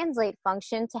that translate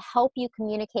function to help you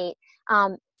communicate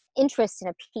interest in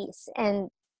a piece. And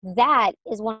that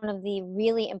is one of the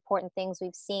really important things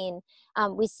we've seen.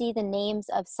 We see the names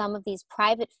of some of these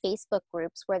private Facebook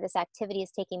groups where this activity is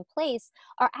taking place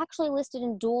are actually listed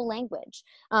in dual language.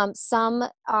 Some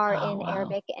are Oh, in wow.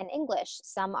 Arabic and English,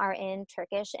 some are in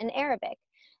Turkish and Arabic,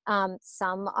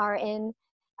 some are in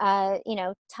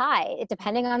Thai,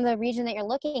 depending on the region that you're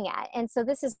looking at. And so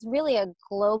this is really a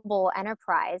global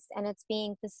enterprise, and it's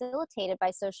being facilitated by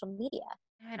social media.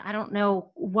 And I don't know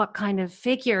what kind of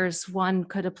figures one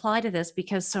could apply to this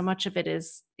because so much of it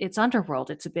is it's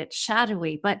underworld. It's a bit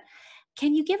shadowy, but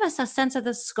can you give us a sense of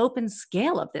the scope and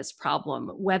scale of this problem,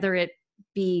 whether it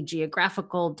be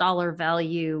geographical, dollar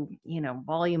value,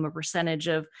 volume or percentage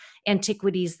of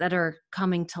antiquities that are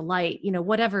coming to light,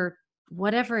 whatever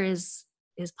is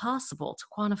possible to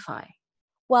quantify?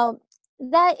 Well,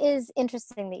 that is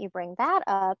interesting that you bring that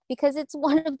up because it's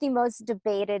one of the most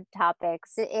debated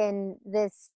topics in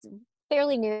this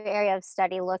fairly new area of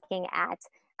study looking at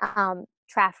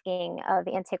trafficking of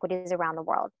antiquities around the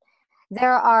world.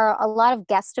 There are a lot of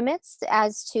guesstimates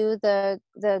as to the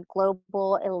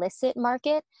global illicit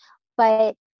market,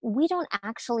 but we don't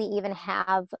actually even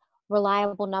have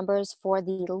reliable numbers for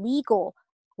the legal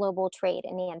global trade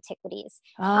in antiquities.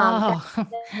 That Oh,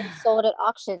 sold at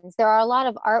auctions. There are a lot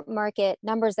of art market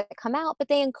numbers that come out, but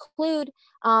they include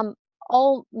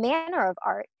all manner of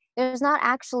art. There's not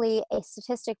actually a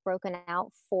statistic broken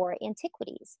out for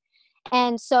antiquities.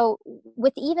 And so,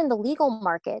 with even the legal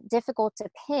market difficult to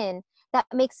pin, that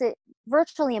makes it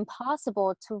virtually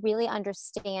impossible to really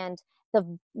understand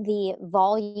the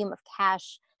volume of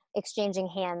cash exchanging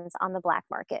hands on the black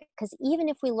market. Because even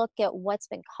if we look at what's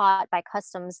been caught by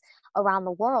customs around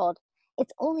the world,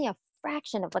 it's only a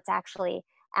fraction of what's actually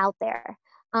out there.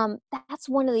 That's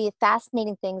one of the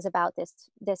fascinating things about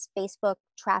this Facebook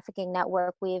trafficking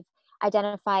network we've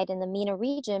identified in the MENA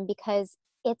region because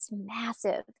it's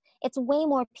massive. It's way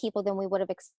more people than we would have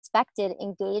expected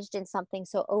engaged in something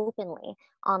so openly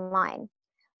online.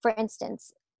 For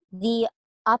instance, the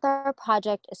Author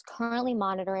Project is currently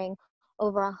monitoring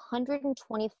over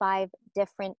 125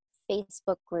 different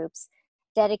Facebook groups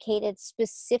dedicated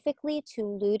specifically to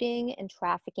looting and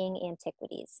trafficking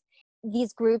antiquities.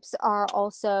 These groups are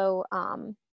also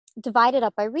divided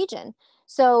up by region.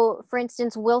 So, for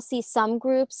instance, we'll see some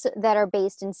groups that are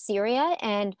based in Syria,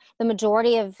 and the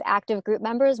majority of active group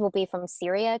members will be from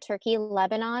Syria, Turkey,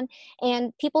 Lebanon,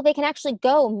 and people they can actually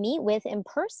go meet with in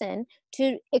person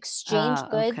to exchange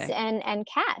goods okay. and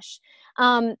cash.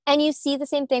 And you see the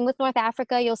same thing with North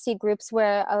Africa. You'll see groups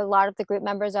where a lot of the group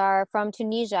members are from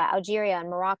Tunisia, Algeria, and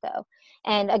Morocco.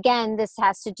 And again, this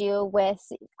has to do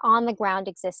with on the ground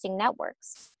existing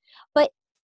networks. But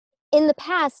in the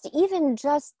past, even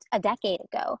just a decade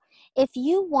ago, if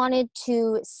you wanted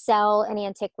to sell an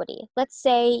antiquity, let's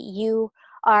say you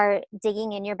are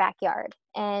digging in your backyard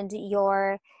and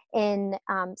you're in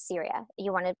Syria,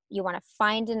 you want to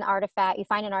find an artifact. You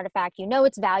find an artifact. You know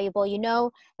it's valuable. You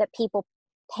know that people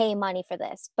pay money for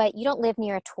this, but you don't live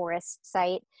near a tourist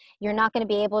site. You're not going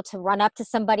to be able to run up to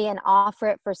somebody and offer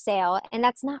it for sale, and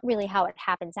that's not really how it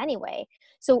happens anyway.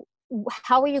 So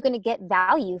how are you going to get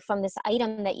value from this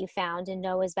item that you found and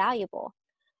know is valuable?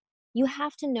 You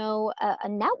have to know a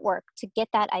network to get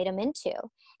that item into.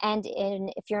 And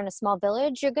if you're in a small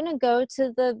village, you're going to go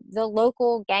to the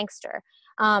local gangster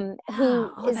Yeah.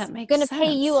 who Oh, is that makes going to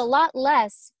pay you a sense. lot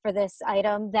less for this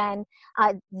item than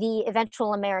the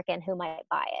eventual American who might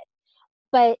buy it.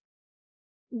 But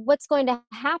what's going to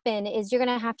happen is you're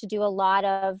going to have to do a lot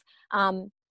of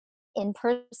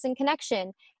in-person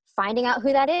connection, finding out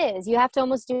who that is. You have to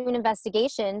almost do an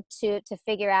investigation to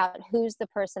figure out who's the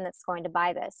person that's going to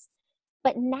buy this.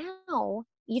 But now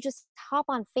you just hop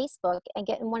on Facebook and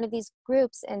get in one of these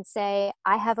groups and say,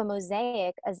 I have a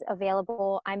mosaic as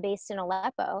available. I'm based in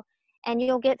Aleppo. And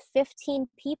you'll get 15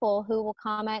 people who will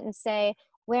comment and say,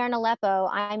 we're in Aleppo.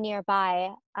 I'm nearby.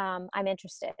 I'm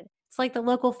interested. It's like the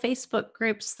local Facebook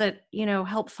groups that,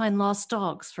 help find lost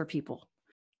dogs for people.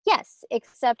 Yes,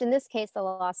 except in this case, the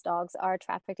lost dogs are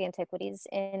trafficked antiquities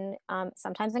in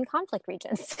sometimes in conflict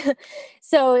regions.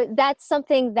 So that's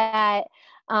something that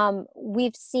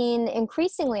we've seen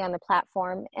increasingly on the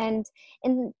platform, and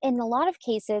in a lot of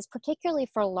cases, particularly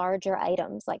for larger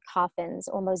items like coffins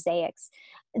or mosaics,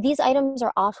 these items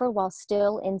are offered while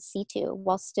still in situ,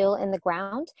 while still in the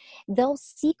ground. They'll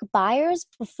seek buyers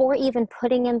before even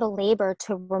putting in the labor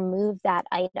to remove that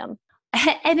item.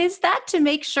 And is that to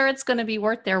make sure it's going to be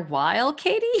worth their while,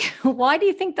 Katie? Why do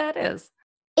you think that is?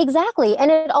 Exactly.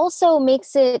 And it also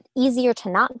makes it easier to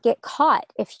not get caught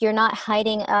if you're not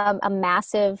hiding a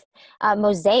massive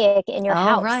mosaic in your Oh,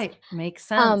 house. right. Makes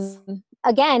sense.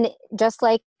 Again, just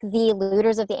like the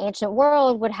looters of the ancient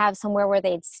world would have somewhere where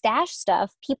they'd stash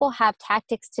stuff, people have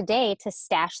tactics today to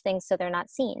stash things so they're not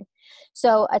seen.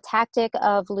 So, a tactic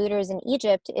of looters in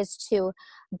Egypt is to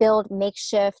build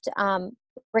makeshift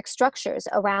brick structures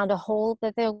around a hole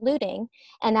that they're looting.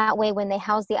 And that way, when they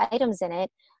house the items in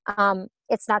it,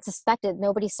 it's not suspected.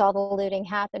 Nobody saw the looting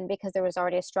happen because there was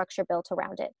already a structure built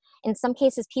around it. In some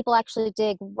cases, people actually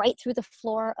dig right through the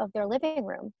floor of their living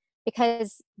room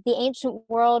because the ancient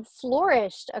world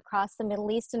flourished across the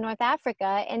Middle East and North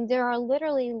Africa, and there are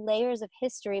literally layers of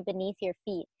history beneath your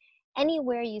feet.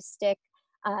 Anywhere you stick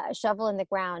a shovel in the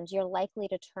ground, you're likely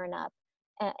to turn up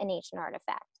an ancient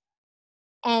artifact.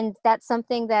 And that's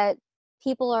something that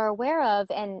people are aware of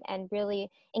and really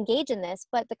engage in this.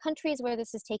 But the countries where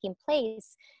this is taking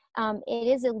place, it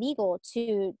is illegal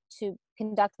to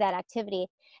conduct that activity.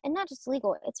 And not just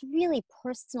legal, it's really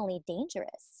personally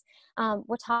dangerous.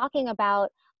 We're talking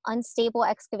about unstable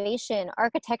excavation,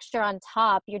 architecture on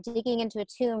top. You're digging into a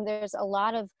tomb. There's a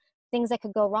lot of things that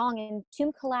could go wrong, and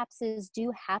tomb collapses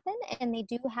do happen, and they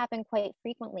do happen quite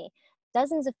frequently.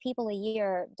 Dozens of people a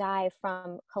year die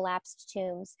from collapsed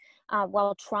tombs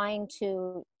while trying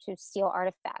to steal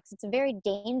artifacts. It's a very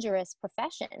dangerous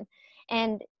profession,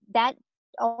 and that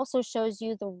also shows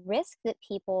you the risk that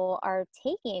people are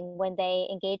taking when they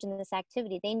engage in this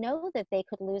activity. They know that they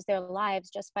could lose their lives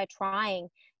just by trying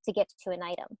to get to an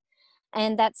item,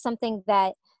 and that's something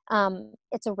that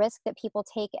it's a risk that people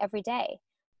take every day.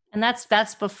 And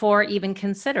that's before even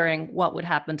considering what would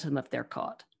happen to them if they're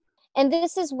caught. And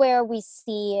this is where we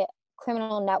see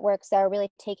criminal networks that are really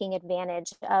taking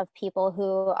advantage of people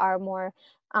who are more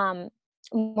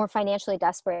financially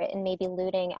desperate and maybe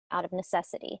looting out of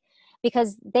necessity,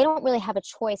 because they don't really have a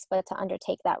choice but to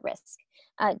undertake that risk.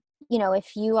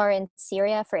 If you are in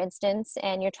Syria, for instance,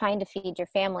 and you're trying to feed your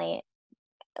family,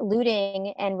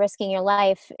 looting and risking your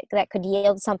life that could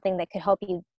yield something that could help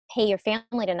you pay your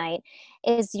family tonight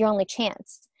is your only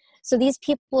chance. So these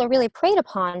people are really preyed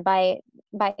upon by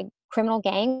criminal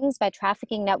gangs, by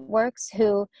trafficking networks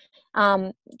who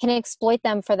can exploit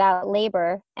them for that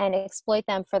labor and exploit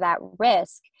them for that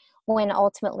risk, when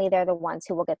ultimately they're the ones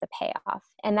who will get the payoff.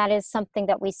 And that is something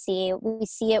that we see. We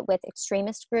see it with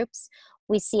extremist groups.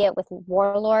 We see it with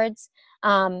warlords.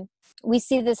 We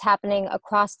see this happening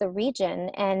across the region.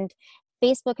 And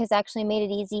Facebook has actually made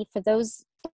it easy for those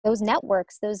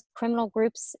networks, those criminal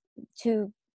groups,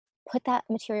 to put that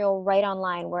material right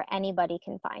online where anybody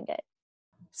can find it.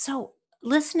 So,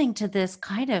 listening to this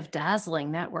kind of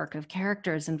dazzling network of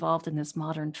characters involved in this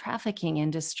modern trafficking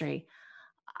industry,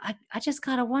 I just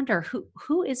gotta wonder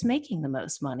who is making the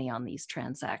most money on these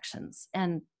transactions,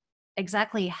 and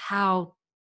exactly how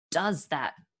does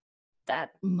that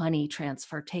money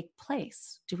transfer take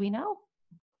place? Do we know?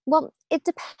 Well, it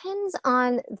depends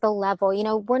on the level.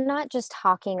 We're not just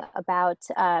talking about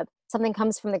something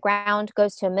comes from the ground,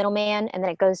 goes to a middleman, and then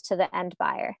it goes to the end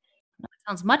buyer.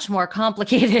 Sounds much more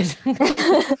complicated.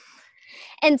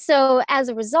 And so as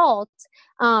a result,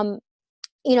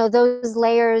 those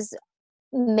layers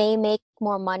may make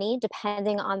more money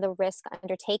depending on the risk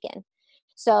undertaken.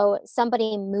 So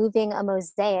somebody moving a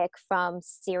mosaic from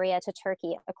Syria to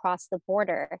Turkey across the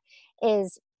border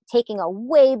is taking a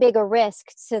way bigger risk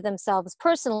to themselves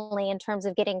personally in terms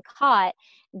of getting caught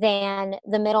than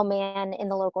the middleman in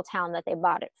the local town that they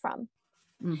bought it from.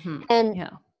 Mm-hmm. And Yeah.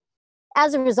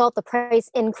 as a result, the price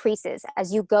increases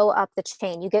as you go up the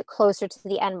chain. You get closer to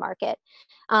the end market.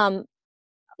 Um,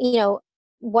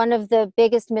 One of the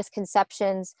biggest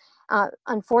misconceptions,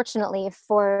 unfortunately,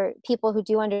 for people who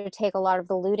do undertake a lot of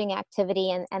the looting activity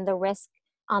and the risk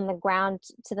on the ground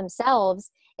to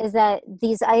themselves, is that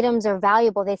these items are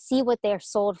valuable. They see what they're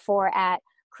sold for at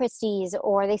Christie's,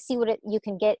 or they see what you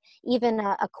can get even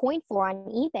a coin for on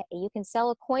eBay. You can sell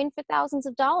a coin for thousands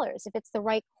of dollars if it's the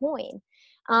right coin.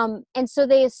 And so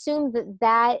they assume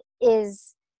that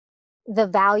is the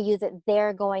value that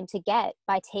they're going to get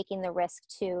by taking the risk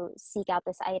to seek out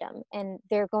this item. And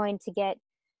they're going to get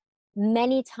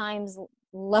many times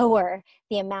lower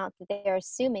the amount that they're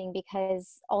assuming,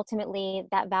 because ultimately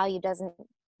that value doesn't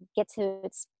get to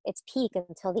its peak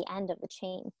until the end of the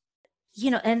chain.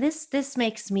 And this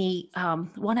makes me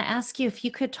want to ask you if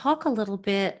you could talk a little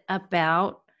bit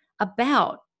about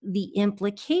the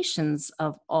implications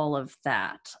of all of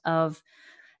that, of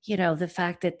the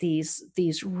fact that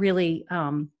these really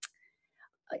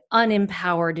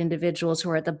unempowered individuals who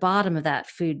are at the bottom of that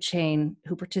food chain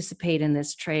who participate in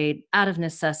this trade out of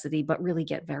necessity, but really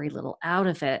get very little out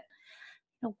of it.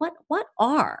 What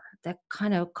are the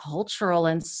kind of cultural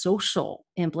and social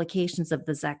implications of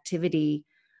this activity?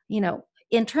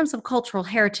 In terms of cultural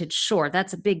heritage, sure,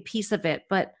 that's a big piece of it,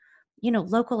 but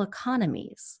local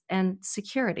economies and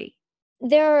security.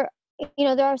 There,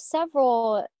 there are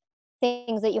several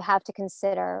things that you have to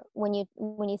consider when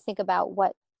you think about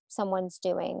what someone's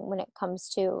doing when it comes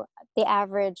to the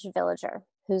average villager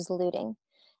who's looting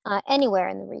anywhere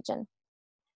in the region.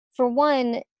 For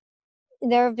one,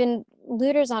 there have been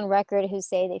looters on record who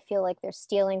say they feel like they're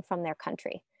stealing from their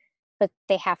country, but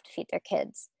they have to feed their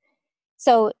kids.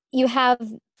 So you have,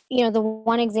 the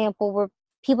one example where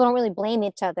people don't really blame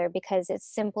each other because it's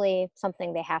simply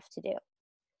something they have to do.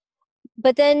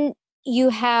 But then you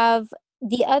have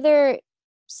the other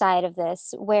side of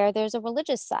this where there's a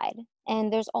religious side.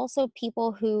 And there's also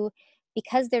people who,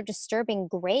 because they're disturbing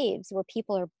graves where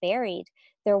people are buried,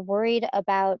 they're worried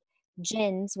about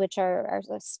jinns, which are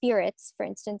spirits, for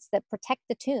instance, that protect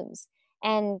the tombs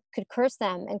and could curse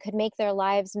them and could make their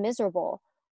lives miserable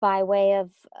by way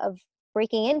of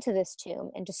breaking into this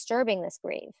tomb and disturbing this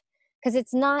grave. Because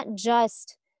it's not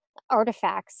just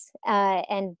artifacts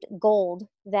and gold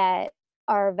that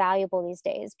are valuable these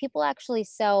days. People actually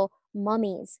sell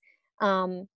mummies,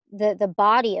 the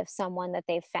body of someone that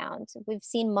they've found. We've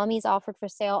seen mummies offered for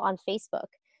sale on Facebook.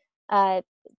 The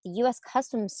U.S.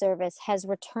 Customs Service has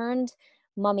returned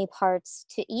mummy parts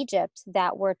to Egypt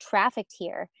that were trafficked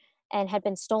here and had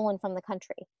been stolen from the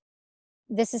country.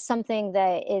 This is something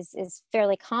that is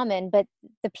fairly common, but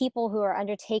the people who are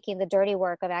undertaking the dirty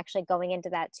work of actually going into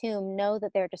that tomb know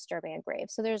that they're disturbing a grave.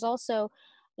 So there's also,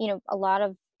 a lot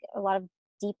of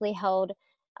deeply held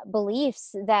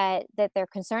beliefs that they're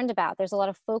concerned about. There's a lot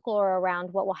of folklore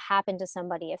around what will happen to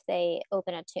somebody if they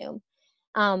open a tomb.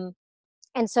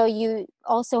 And so you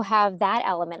also have that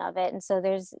element of it. And so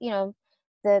there's,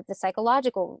 the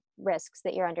psychological risks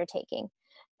that you're undertaking.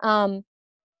 And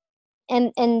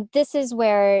this is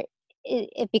where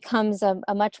it becomes a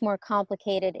much more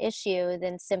complicated issue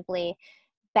than simply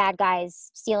bad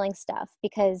guys stealing stuff,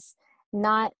 because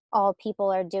not all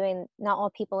people are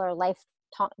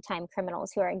lifetime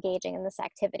criminals who are engaging in this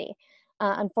activity.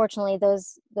 Unfortunately,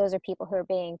 those are people who are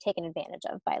being taken advantage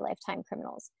of by lifetime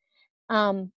criminals.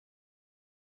 And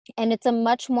it's a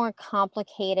much more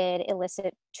complicated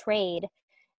illicit trade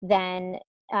than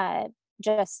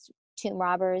just tomb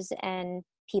robbers and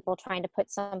people trying to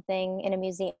put something in a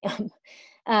museum.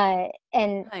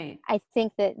 And Right. I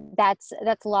think that's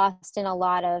lost in a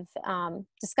lot of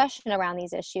discussion around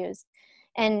these issues.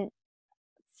 And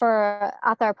for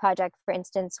Athar Project, for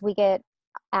instance, we get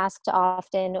asked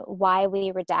often why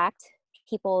we redact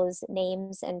people's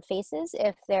names and faces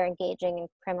if they're engaging in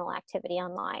criminal activity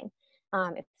online.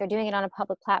 If they're doing it on a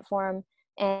public platform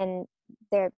and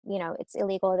it's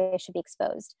illegal, they should be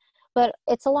exposed. But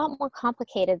it's a lot more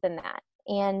complicated than that.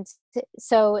 And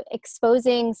so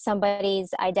exposing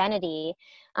somebody's identity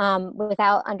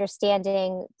without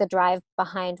understanding the drive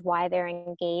behind why they're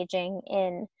engaging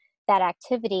in that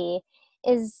activity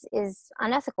is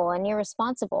unethical and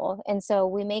irresponsible. And so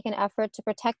we make an effort to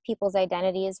protect people's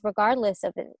identities regardless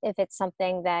of if it's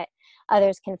something that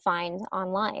others can find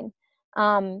online.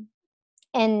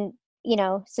 And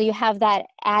so you have that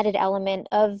added element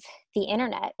of the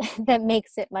internet that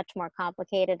makes it much more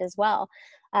complicated as well.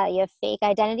 You have fake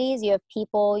identities. You have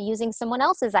people using someone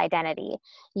else's identity.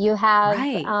 You have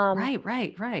Right.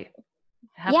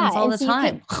 Happens yeah, all and the so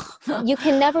time. you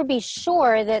can never be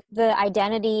sure that the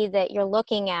identity that you're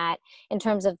looking at in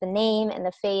terms of the name and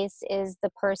the face is the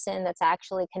person that's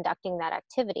actually conducting that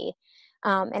activity.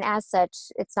 And as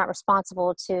such, it's not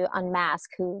responsible to unmask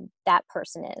who that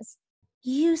person is.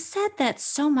 You said that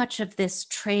so much of this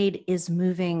trade is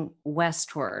moving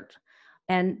westward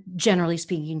and generally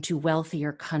speaking to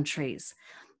wealthier countries.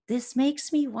 This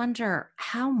makes me wonder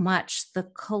how much the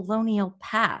colonial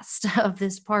past of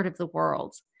this part of the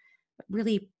world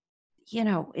really,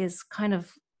 is kind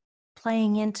of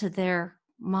playing into their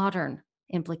modern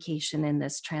implication in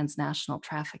this transnational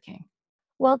trafficking.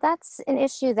 Well, that's an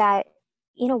issue that,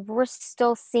 we're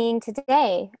still seeing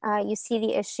today. You see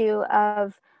the issue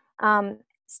of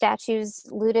statues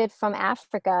looted from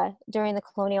Africa during the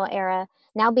colonial era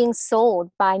now being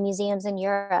sold by museums in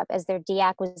Europe as they're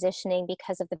deacquisitioning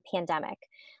because of the pandemic.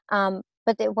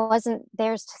 But it wasn't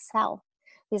theirs to sell.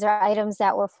 These are items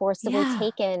that were forcibly Yeah,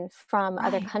 taken from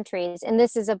other right. countries, and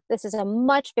this is a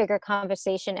much bigger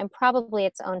conversation and probably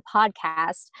its own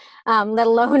podcast, let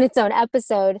alone its own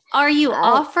episode. Are you Uh,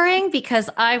 offering? Because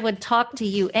I would talk to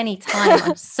you anytime.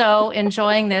 I'm so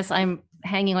enjoying this. I'm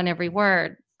hanging on every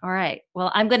word. All right.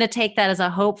 Well, I'm going to take that as a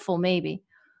hopeful maybe.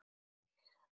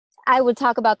 I would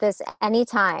talk about this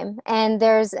anytime. And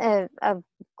there's a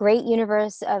great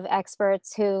universe of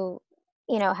experts who,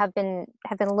 have been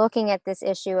looking at this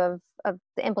issue of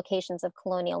the implications of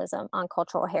colonialism on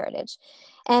cultural heritage.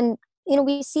 And,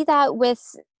 we see that with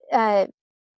uh,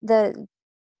 the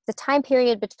the time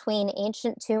period between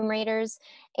ancient tomb raiders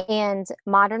and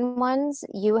modern ones.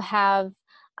 You have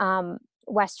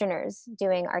Westerners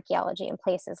doing archaeology in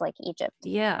places like Egypt.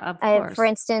 Yeah, of For course.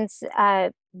 instance,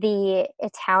 the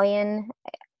Italian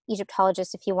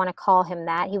Egyptologist, if you want to call him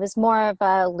that, he was more of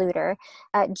a looter,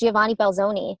 Giovanni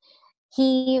Belzoni.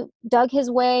 He dug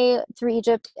his way through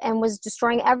Egypt and was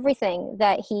destroying everything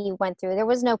that he went through. There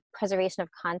was no preservation of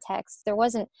context. There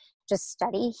wasn't just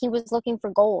study. He was looking for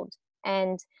gold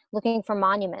and looking for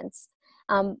monuments,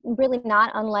 really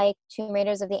not unlike tomb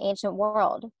raiders of the ancient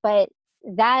world. But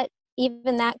that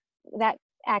even that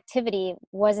activity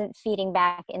wasn't feeding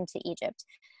back into Egypt.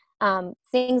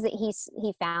 Things that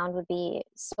he found would be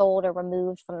sold or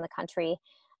removed from the country.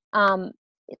 Um,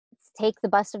 Take the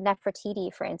bust of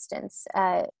Nefertiti, for instance.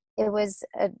 It was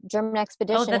a German Oh,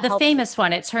 expedition the helped. famous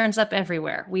one. It turns up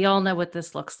everywhere. We all know what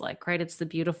this looks like, right? It's the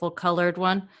beautiful colored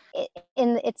one.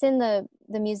 It's in the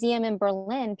museum in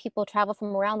Berlin. People travel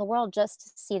from around the world just to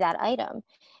see that item,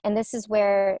 and this is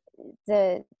where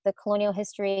the colonial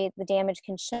history, the damage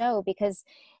can show, because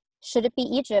should it be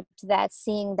Egypt that's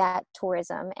seeing that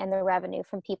tourism and the revenue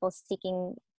from people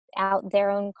seeking out their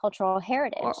own cultural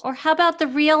heritage? Or how about the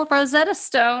real Rosetta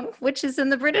Stone, which is in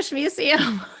the British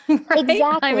Museum, right? I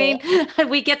Exactly. mean,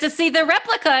 we get to see the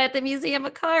replica at the Museum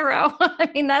of Cairo. I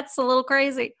mean, that's a little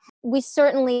crazy. We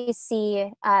certainly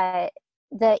see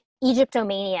the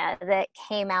Egyptomania that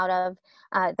came out of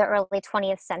the early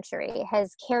 20th century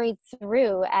has carried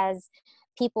through as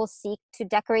people seek to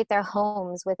decorate their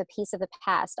homes with a piece of the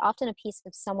past, often a piece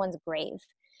of someone's grave.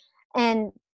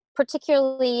 And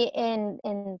particularly in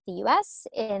the US,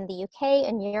 in the UK,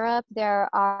 in Europe, there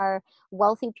are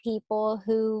wealthy people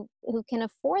who can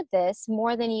afford this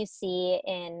more than you see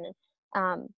in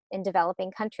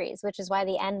developing countries, which is why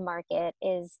the end market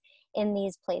is in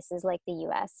these places like the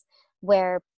US,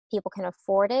 where people can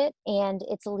afford it and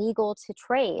it's legal to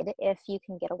trade if you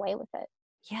can get away with it.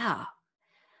 Yeah.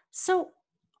 So,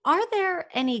 are there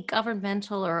any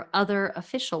governmental or other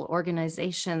official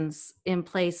organizations in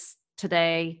place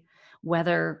today,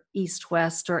 whether east,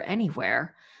 west, or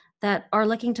anywhere, that are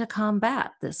looking to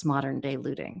combat this modern day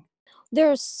looting?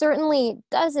 There's certainly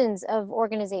dozens of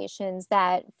organizations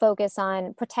that focus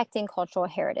on protecting cultural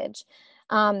heritage.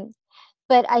 Um,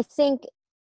 but I think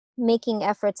making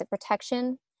efforts at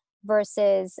protection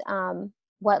versus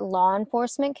what law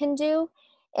enforcement can do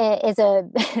is a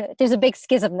there's a big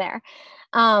schism there.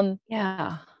 Um,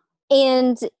 Yeah.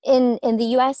 and in the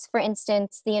U.S., for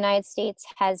instance, the United States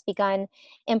has begun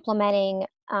implementing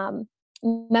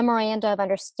memoranda of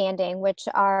understanding, which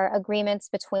are agreements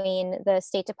between the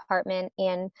State Department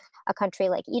and a country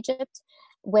like Egypt,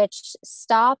 which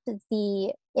stop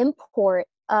the import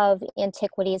of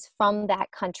antiquities from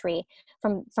that country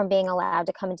from being allowed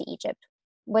to come into Egypt.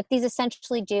 What these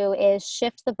essentially do is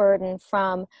shift the burden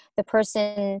from the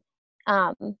person,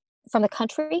 um, from the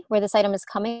country where this item is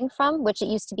coming from, which it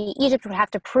used to be Egypt would have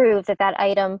to prove that that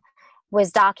item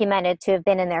was documented to have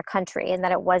been in their country and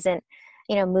that it wasn't,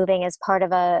 moving as part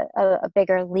of a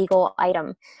bigger legal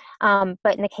item.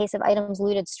 But in the case of items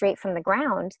looted straight from the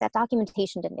ground, that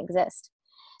documentation didn't exist.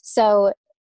 So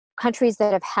countries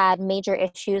that have had major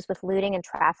issues with looting and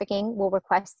trafficking will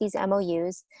request these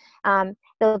MOUs.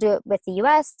 They'll do it with the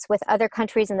US, with other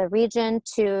countries in the region,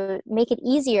 to make it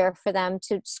easier for them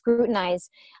to scrutinize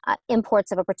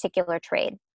imports of a particular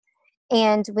trade.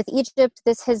 And with Egypt,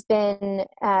 this has been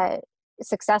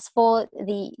successful.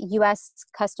 The US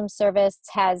Customs Service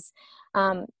has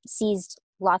seized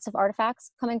lots of artifacts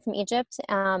coming from Egypt.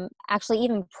 Actually,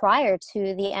 even prior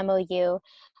to the MOU,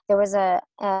 there was a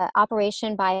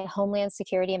operation by Homeland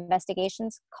Security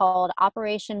Investigations called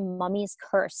Operation Mummy's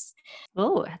Curse.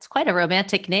 Oh, that's quite a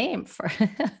romantic name for.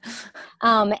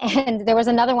 And there was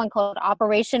another one called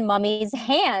Operation Mummy's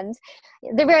Hand.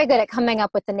 They're very good at coming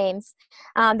up with the names.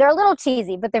 They're a little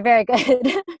cheesy, but they're very good.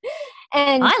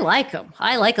 And I like them.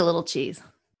 I like a little cheese.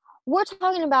 we're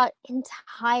talking about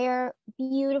entire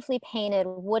beautifully painted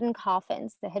wooden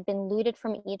coffins that had been looted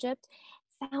from Egypt,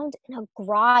 found in a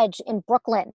garage in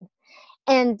Brooklyn.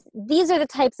 And these are the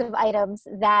types of items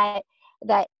that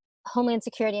Homeland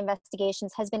Security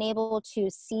Investigations has been able to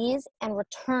seize and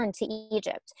return to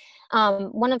Egypt.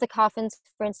 One of the coffins,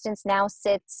 for instance, now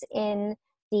sits in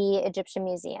the Egyptian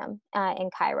Museum in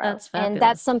Cairo, That's and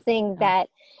that's fabulous. something Yeah.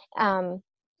 that um,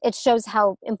 it shows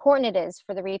how important it is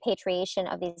for the repatriation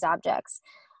of these objects.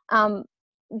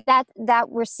 That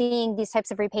we're seeing these types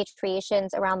of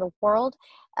repatriations around the world.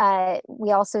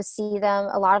 We also see them,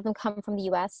 a lot of them come from the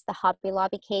US, the Hobby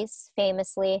Lobby case,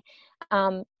 famously.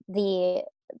 The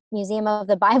Museum of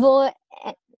the Bible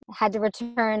had to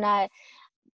return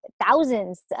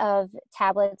thousands of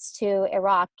tablets to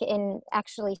Iraq in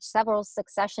actually several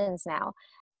successions now.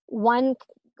 One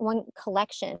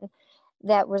collection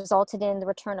that resulted in the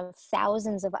return of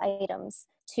thousands of items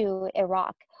to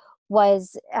Iraq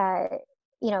was,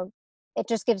 it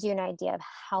just gives you an idea of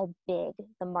how big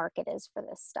the market is for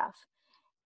this stuff.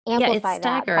 Amplify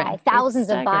that by thousands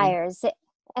of buyers,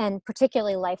 and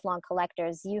particularly lifelong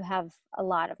collectors, you have a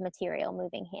lot of material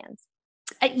moving hands.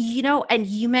 And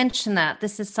you mentioned that.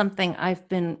 This is something I've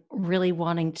been really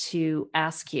wanting to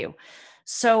ask you.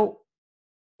 So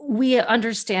we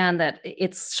understand that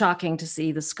it's shocking to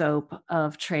see the scope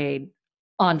of trade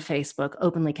on Facebook,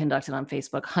 openly conducted on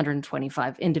Facebook,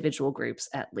 125 individual groups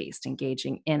at least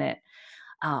engaging in it.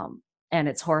 And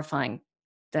it's horrifying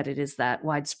that it is that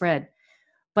widespread.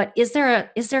 But is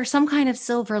there some kind of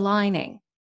silver lining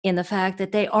in the fact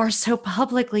that they are so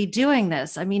publicly doing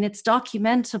this? I mean, it's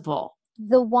documentable.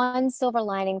 The one silver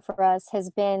lining for us has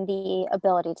been the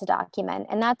ability to document.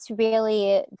 And that's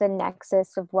really the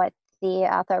nexus of what the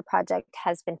Author Project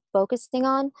has been focusing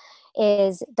on,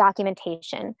 is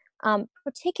documentation,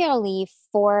 particularly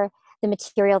for the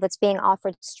material that's being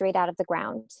offered straight out of the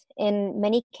ground. In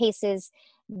many cases,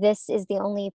 this is the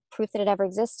only proof that it ever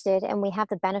existed, and we have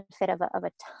the benefit of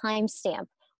a timestamp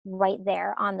right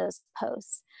there on those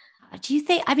posts. Do you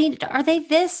think, are they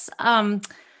this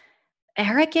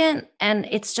arrogant, and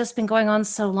it's just been going on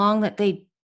so long that they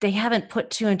haven't put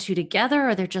two and two together,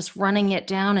 or they're just running it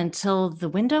down until the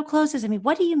window closes? I mean,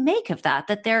 what do you make of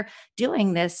that they're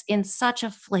doing this in such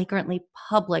a flagrantly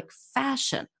public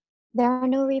fashion? There are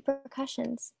no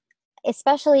repercussions,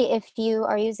 especially if you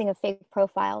are using a fake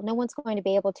profile. No one's going to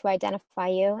be able to identify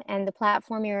you, and the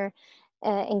platform you're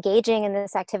engaging in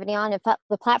this activity on, if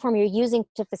the platform you're using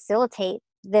to facilitate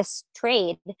this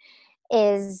trade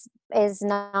is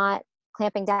not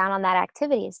clamping down on that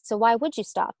activity. So why would you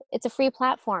stop? It's a free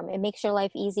platform. It makes your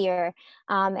life easier,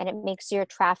 and it makes your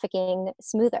trafficking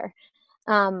smoother.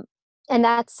 And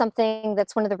that's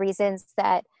one of the reasons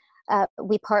that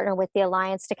we partner with the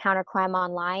Alliance to Counter Crime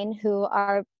Online, who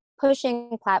are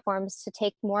pushing platforms to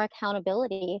take more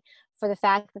accountability for the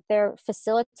fact that they're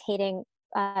facilitating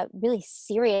really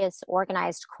serious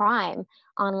organized crime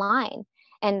online.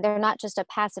 And they're not just a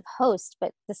passive host,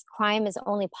 but this crime is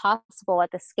only possible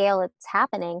at the scale it's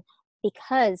happening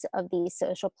because of these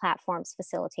social platforms'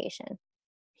 facilitation.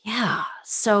 Yeah.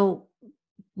 So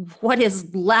what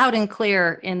is loud and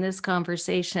clear in this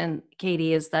conversation,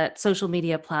 Katie, is that social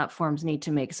media platforms need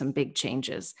to make some big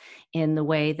changes in the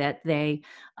way that they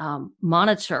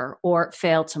monitor or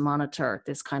fail to monitor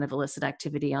this kind of illicit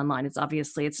activity online.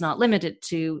 It's not limited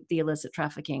to the illicit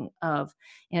trafficking of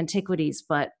antiquities,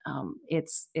 but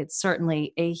it's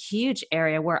certainly a huge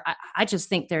area where I just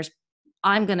think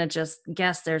I'm going to just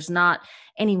guess there's not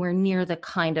anywhere near the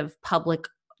kind of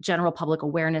general public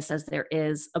awareness as there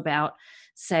is about,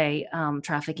 say,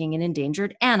 trafficking in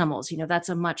endangered animals. That's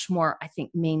a much more, I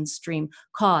think, mainstream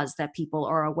cause that people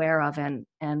are aware of and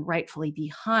rightfully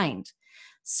behind.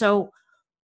 So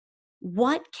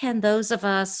what can those of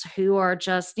us who are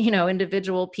just,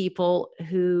 individual people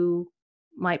who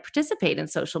might participate in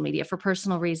social media for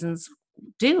personal reasons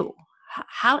do?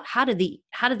 How do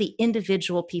the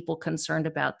individual people concerned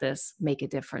about this make a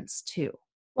difference too?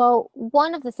 Well,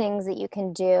 one of the things that you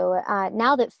can do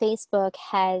now that Facebook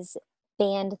has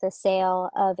banned the sale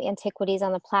of antiquities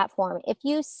on the platform, if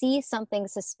you see something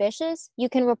suspicious, you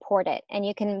can report it, and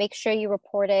you can make sure you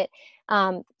report it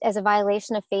as a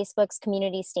violation of Facebook's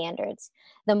community standards.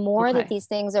 The more that these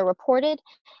things are reported,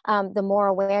 the more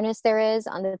awareness there is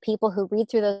on the people who read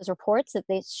through those reports that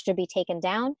they should be taken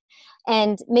down,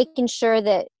 and making sure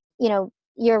that,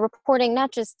 you're reporting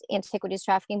not just antiquities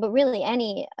trafficking, but really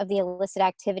any of the illicit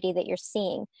activity that you're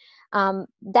seeing.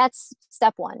 That's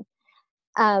step one.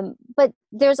 But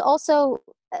there's also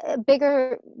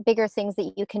bigger things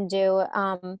that you can do.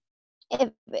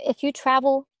 If you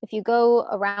travel, if you go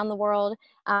around the world,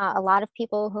 a lot of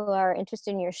people who are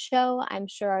interested in your show, I'm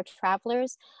sure, are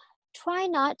travelers. Try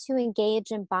not to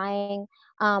engage in buying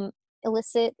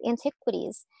illicit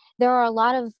antiquities. There are a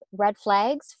lot of red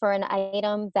flags for an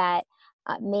item that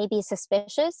may be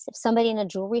suspicious. If somebody in a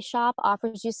jewelry shop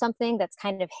offers you something that's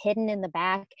kind of hidden in the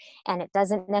back and it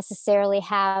doesn't necessarily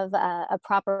have a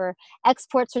proper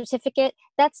export certificate,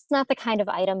 that's not the kind of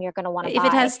item you're going to want to buy.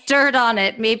 If it has dirt on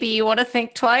it, maybe you want to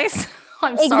think twice.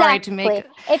 I'm sorry to make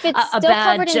Exactly. If it's a still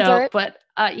bad covered in joke, dirt, but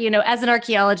as an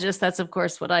archaeologist, that's of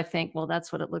course what I think. Well,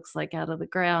 that's what it looks like out of the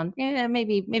ground. Yeah,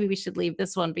 maybe we should leave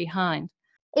this one behind.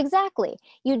 exactly.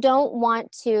 You don't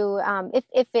want to,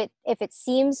 if it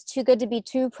seems too good to be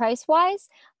true price wise,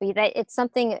 that it's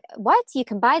something. What, you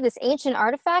can buy this ancient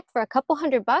artifact for a couple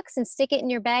 $100 and stick it in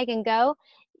your bag and go.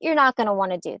 You're not going to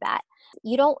want to do that.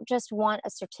 You don't just want a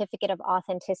certificate of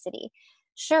authenticity.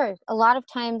 Sure, a lot of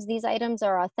times these items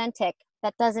are authentic.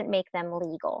 That doesn't make them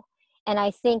legal. And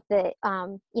I think that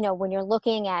when you're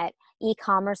looking at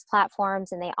e-commerce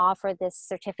platforms and they offer this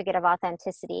certificate of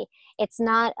authenticity, it's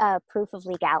not a proof of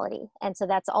legality. And so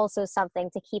that's also something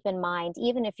to keep in mind,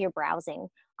 even if you're browsing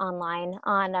online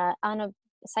on a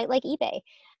site like eBay,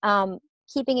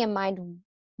 keeping in mind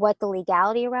what the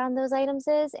legality around those items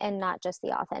is and not just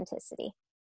the authenticity.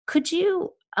 Could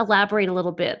you elaborate a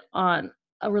little bit on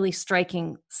a really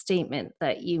striking statement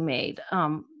that you made,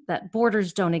 that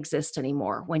borders don't exist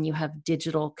anymore when you have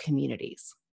digital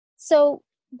communities? So,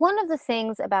 one of the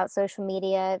things about social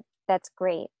media that's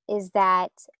great is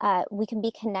that we can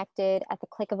be connected at the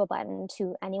click of a button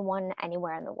to anyone,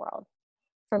 anywhere in the world.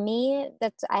 For me,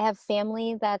 I have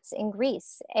family that's in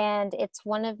Greece, and it's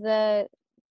one of the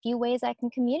few ways I can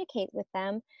communicate with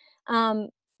them. Um,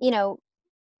 you know,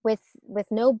 with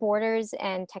no borders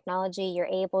and technology, you're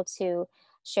able to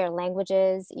share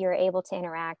languages, you're able to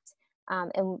interact,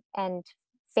 and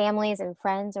families and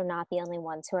friends are not the only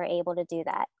ones who are able to do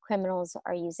that. Criminals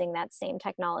are using that same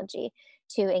technology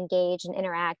to engage and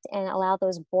interact and allow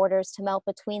those borders to melt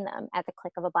between them at the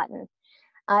click of a button.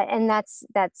 And that's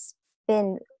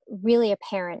been really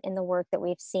apparent in the work that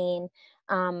we've seen,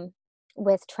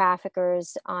 with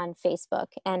traffickers on Facebook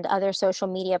and other social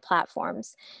media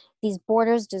platforms. These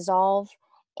borders dissolve,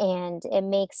 and it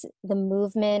makes the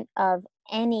movement of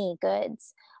any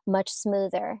goods much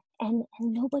smoother, and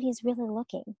nobody's really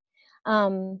looking.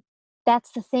 Um,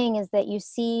 that's the thing, is that you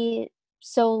see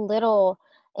so little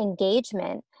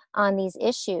engagement on these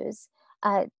issues.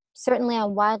 Certainly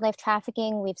on wildlife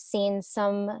trafficking, we've seen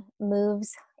some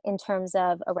moves in terms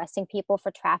of arresting people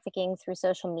for trafficking through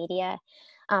social media.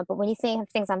 But when you think of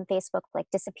things on Facebook like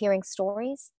disappearing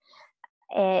stories,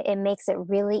 it makes it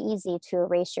really easy to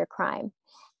erase your crime.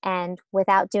 And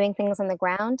without doing things on the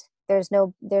ground, there's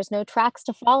no tracks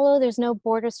to follow, there's no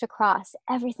borders to cross.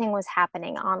 Everything was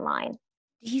happening online.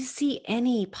 Do you see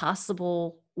any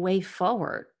possible way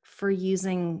forward for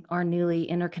using our newly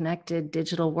interconnected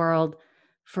digital world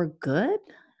for good,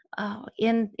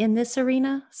 in this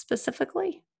arena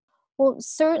specifically? Well,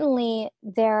 certainly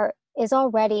there is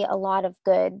already a lot of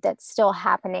good that's still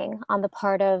happening on the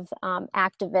part of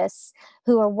activists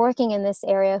who are working in this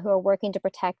area, who are working to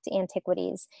protect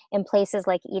antiquities in places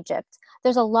like Egypt.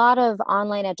 There's a lot of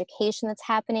online education that's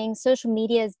happening. Social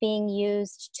media is being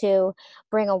used to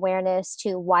bring awareness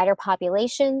to wider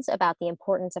populations about the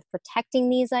importance of protecting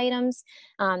these items,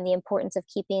 the importance of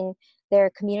keeping their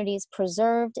communities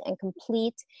preserved and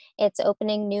complete. It's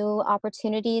opening new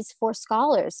opportunities for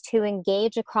scholars to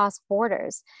engage across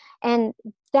borders. And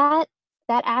that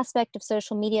aspect of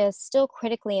social media is still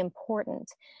critically important.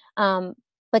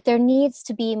 But there needs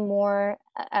to be more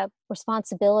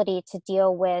responsibility to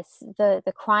deal with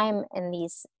the crime in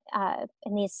these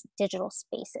digital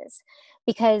spaces,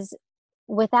 because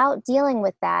without dealing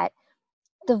with that,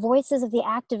 the voices of the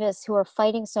activists who are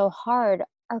fighting so hard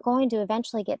are going to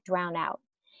eventually get drowned out.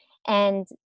 And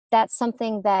that's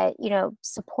something that,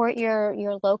 support your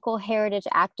local heritage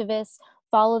activists,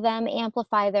 follow them,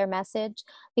 amplify their message,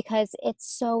 because it's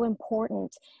so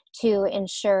important to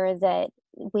ensure that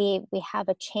we have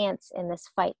a chance in this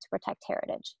fight to protect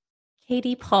heritage.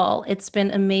 Katie Paul, it's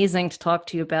been amazing to talk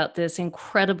to you about this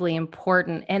incredibly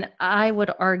important, and I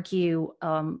would argue,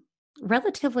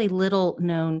 relatively little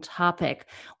known topic.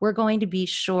 We're going to be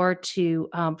sure to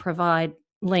provide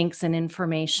links and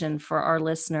information for our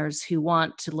listeners who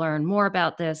want to learn more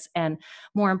about this, and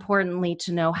more importantly,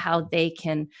 to know how they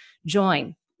can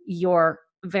join your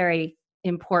very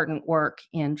important work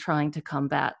in trying to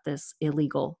combat this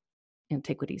illegal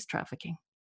antiquities trafficking.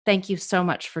 Thank you so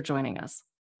much for joining us.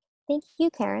 Thank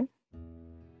you, Karen.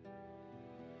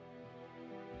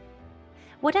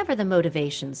 Whatever the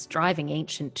motivations driving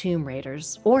ancient tomb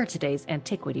raiders or today's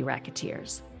antiquity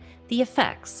racketeers, the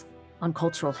effects on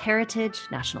cultural heritage,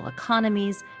 national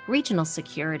economies, regional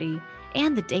security,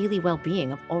 and the daily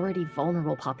well-being of already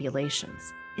vulnerable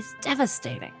populations is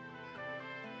devastating.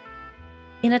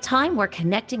 In a time where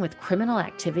connecting with criminal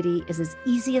activity is as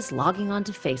easy as logging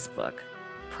onto Facebook,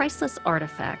 priceless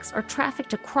artifacts are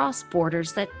trafficked across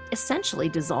borders that essentially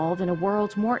dissolve in a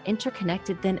world more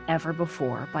interconnected than ever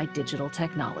before by digital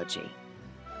technology.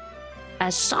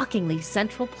 As shockingly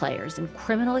central players in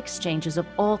criminal exchanges of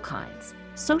all kinds,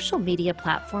 social media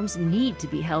platforms need to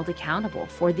be held accountable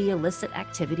for the illicit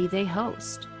activity they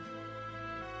host.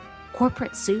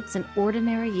 Corporate suits and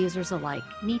ordinary users alike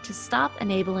need to stop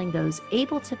enabling those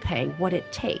able to pay what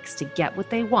it takes to get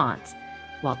what they want,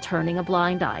 while turning a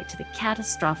blind eye to the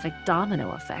catastrophic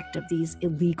domino effect of these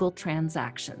illegal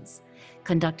transactions,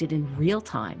 conducted in real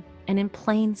time and in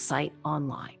plain sight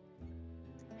online.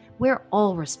 We're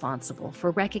all responsible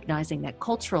for recognizing that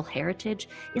cultural heritage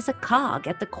is a cog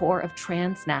at the core of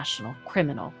transnational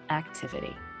criminal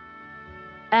activity.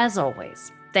 As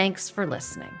always, thanks for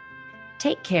listening.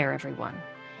 Take care, everyone.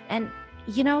 And,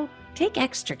 take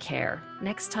extra care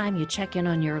next time you check in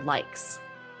on your likes.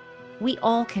 We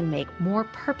all can make more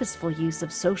purposeful use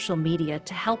of social media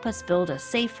to help us build a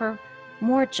safer,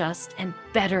 more just, and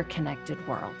better connected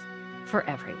world for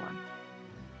everyone.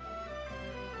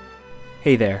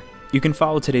 Hey there. You can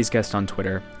follow today's guest on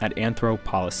Twitter at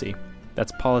Anthropolicy.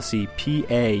 That's policy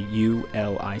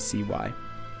Paulicy.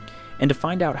 And to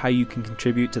find out how you can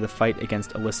contribute to the fight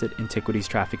against illicit antiquities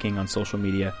trafficking on social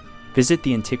media, visit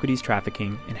the Antiquities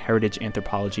Trafficking and Heritage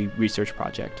Anthropology Research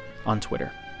Project on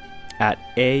Twitter at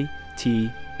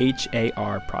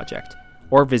ATHAR Project,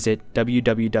 or visit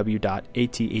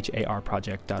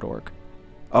www.atharproject.org.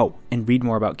 Oh, and read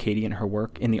more about Katie and her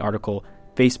work in the article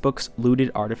Facebook's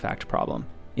Looted Artifact Problem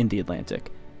in The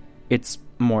Atlantic. It's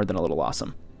more than a little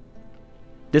awesome.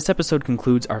 This episode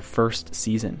concludes our first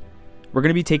season. We're going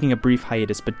to be taking a brief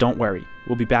hiatus, but don't worry,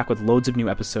 we'll be back with loads of new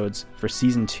episodes for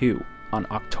Season 2 on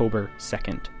October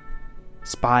 2nd.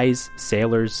 Spies,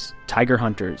 sailors, tiger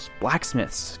hunters,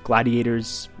 blacksmiths,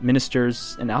 gladiators,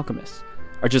 ministers, and alchemists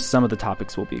are just some of the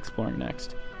topics we'll be exploring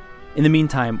next. In the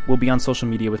meantime, we'll be on social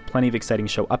media with plenty of exciting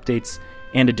show updates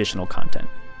and additional content.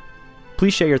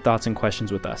 Please share your thoughts and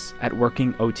questions with us at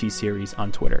Working OT Series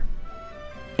on Twitter.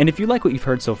 And if you like what you've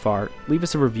heard so far, leave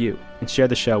us a review and share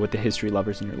the show with the history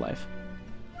lovers in your life.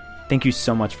 Thank you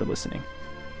so much for listening.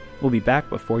 We'll be back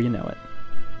before you know it.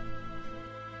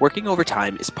 Working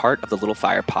Overtime is part of the Little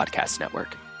Fire Podcast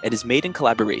Network and is made in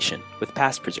collaboration with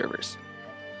Past Preservers.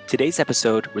 Today's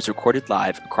episode was recorded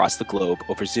live across the globe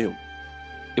over Zoom.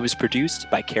 It was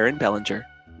produced by Karen Bellinger,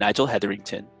 Nigel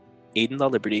Hetherington, Aidan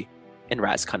LaLiberty, and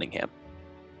Raz Cunningham.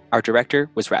 Our director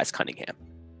was Raz Cunningham.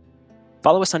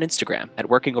 Follow us on Instagram at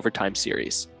Working Overtime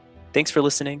Series. Thanks for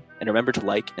listening, and remember to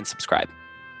like and subscribe.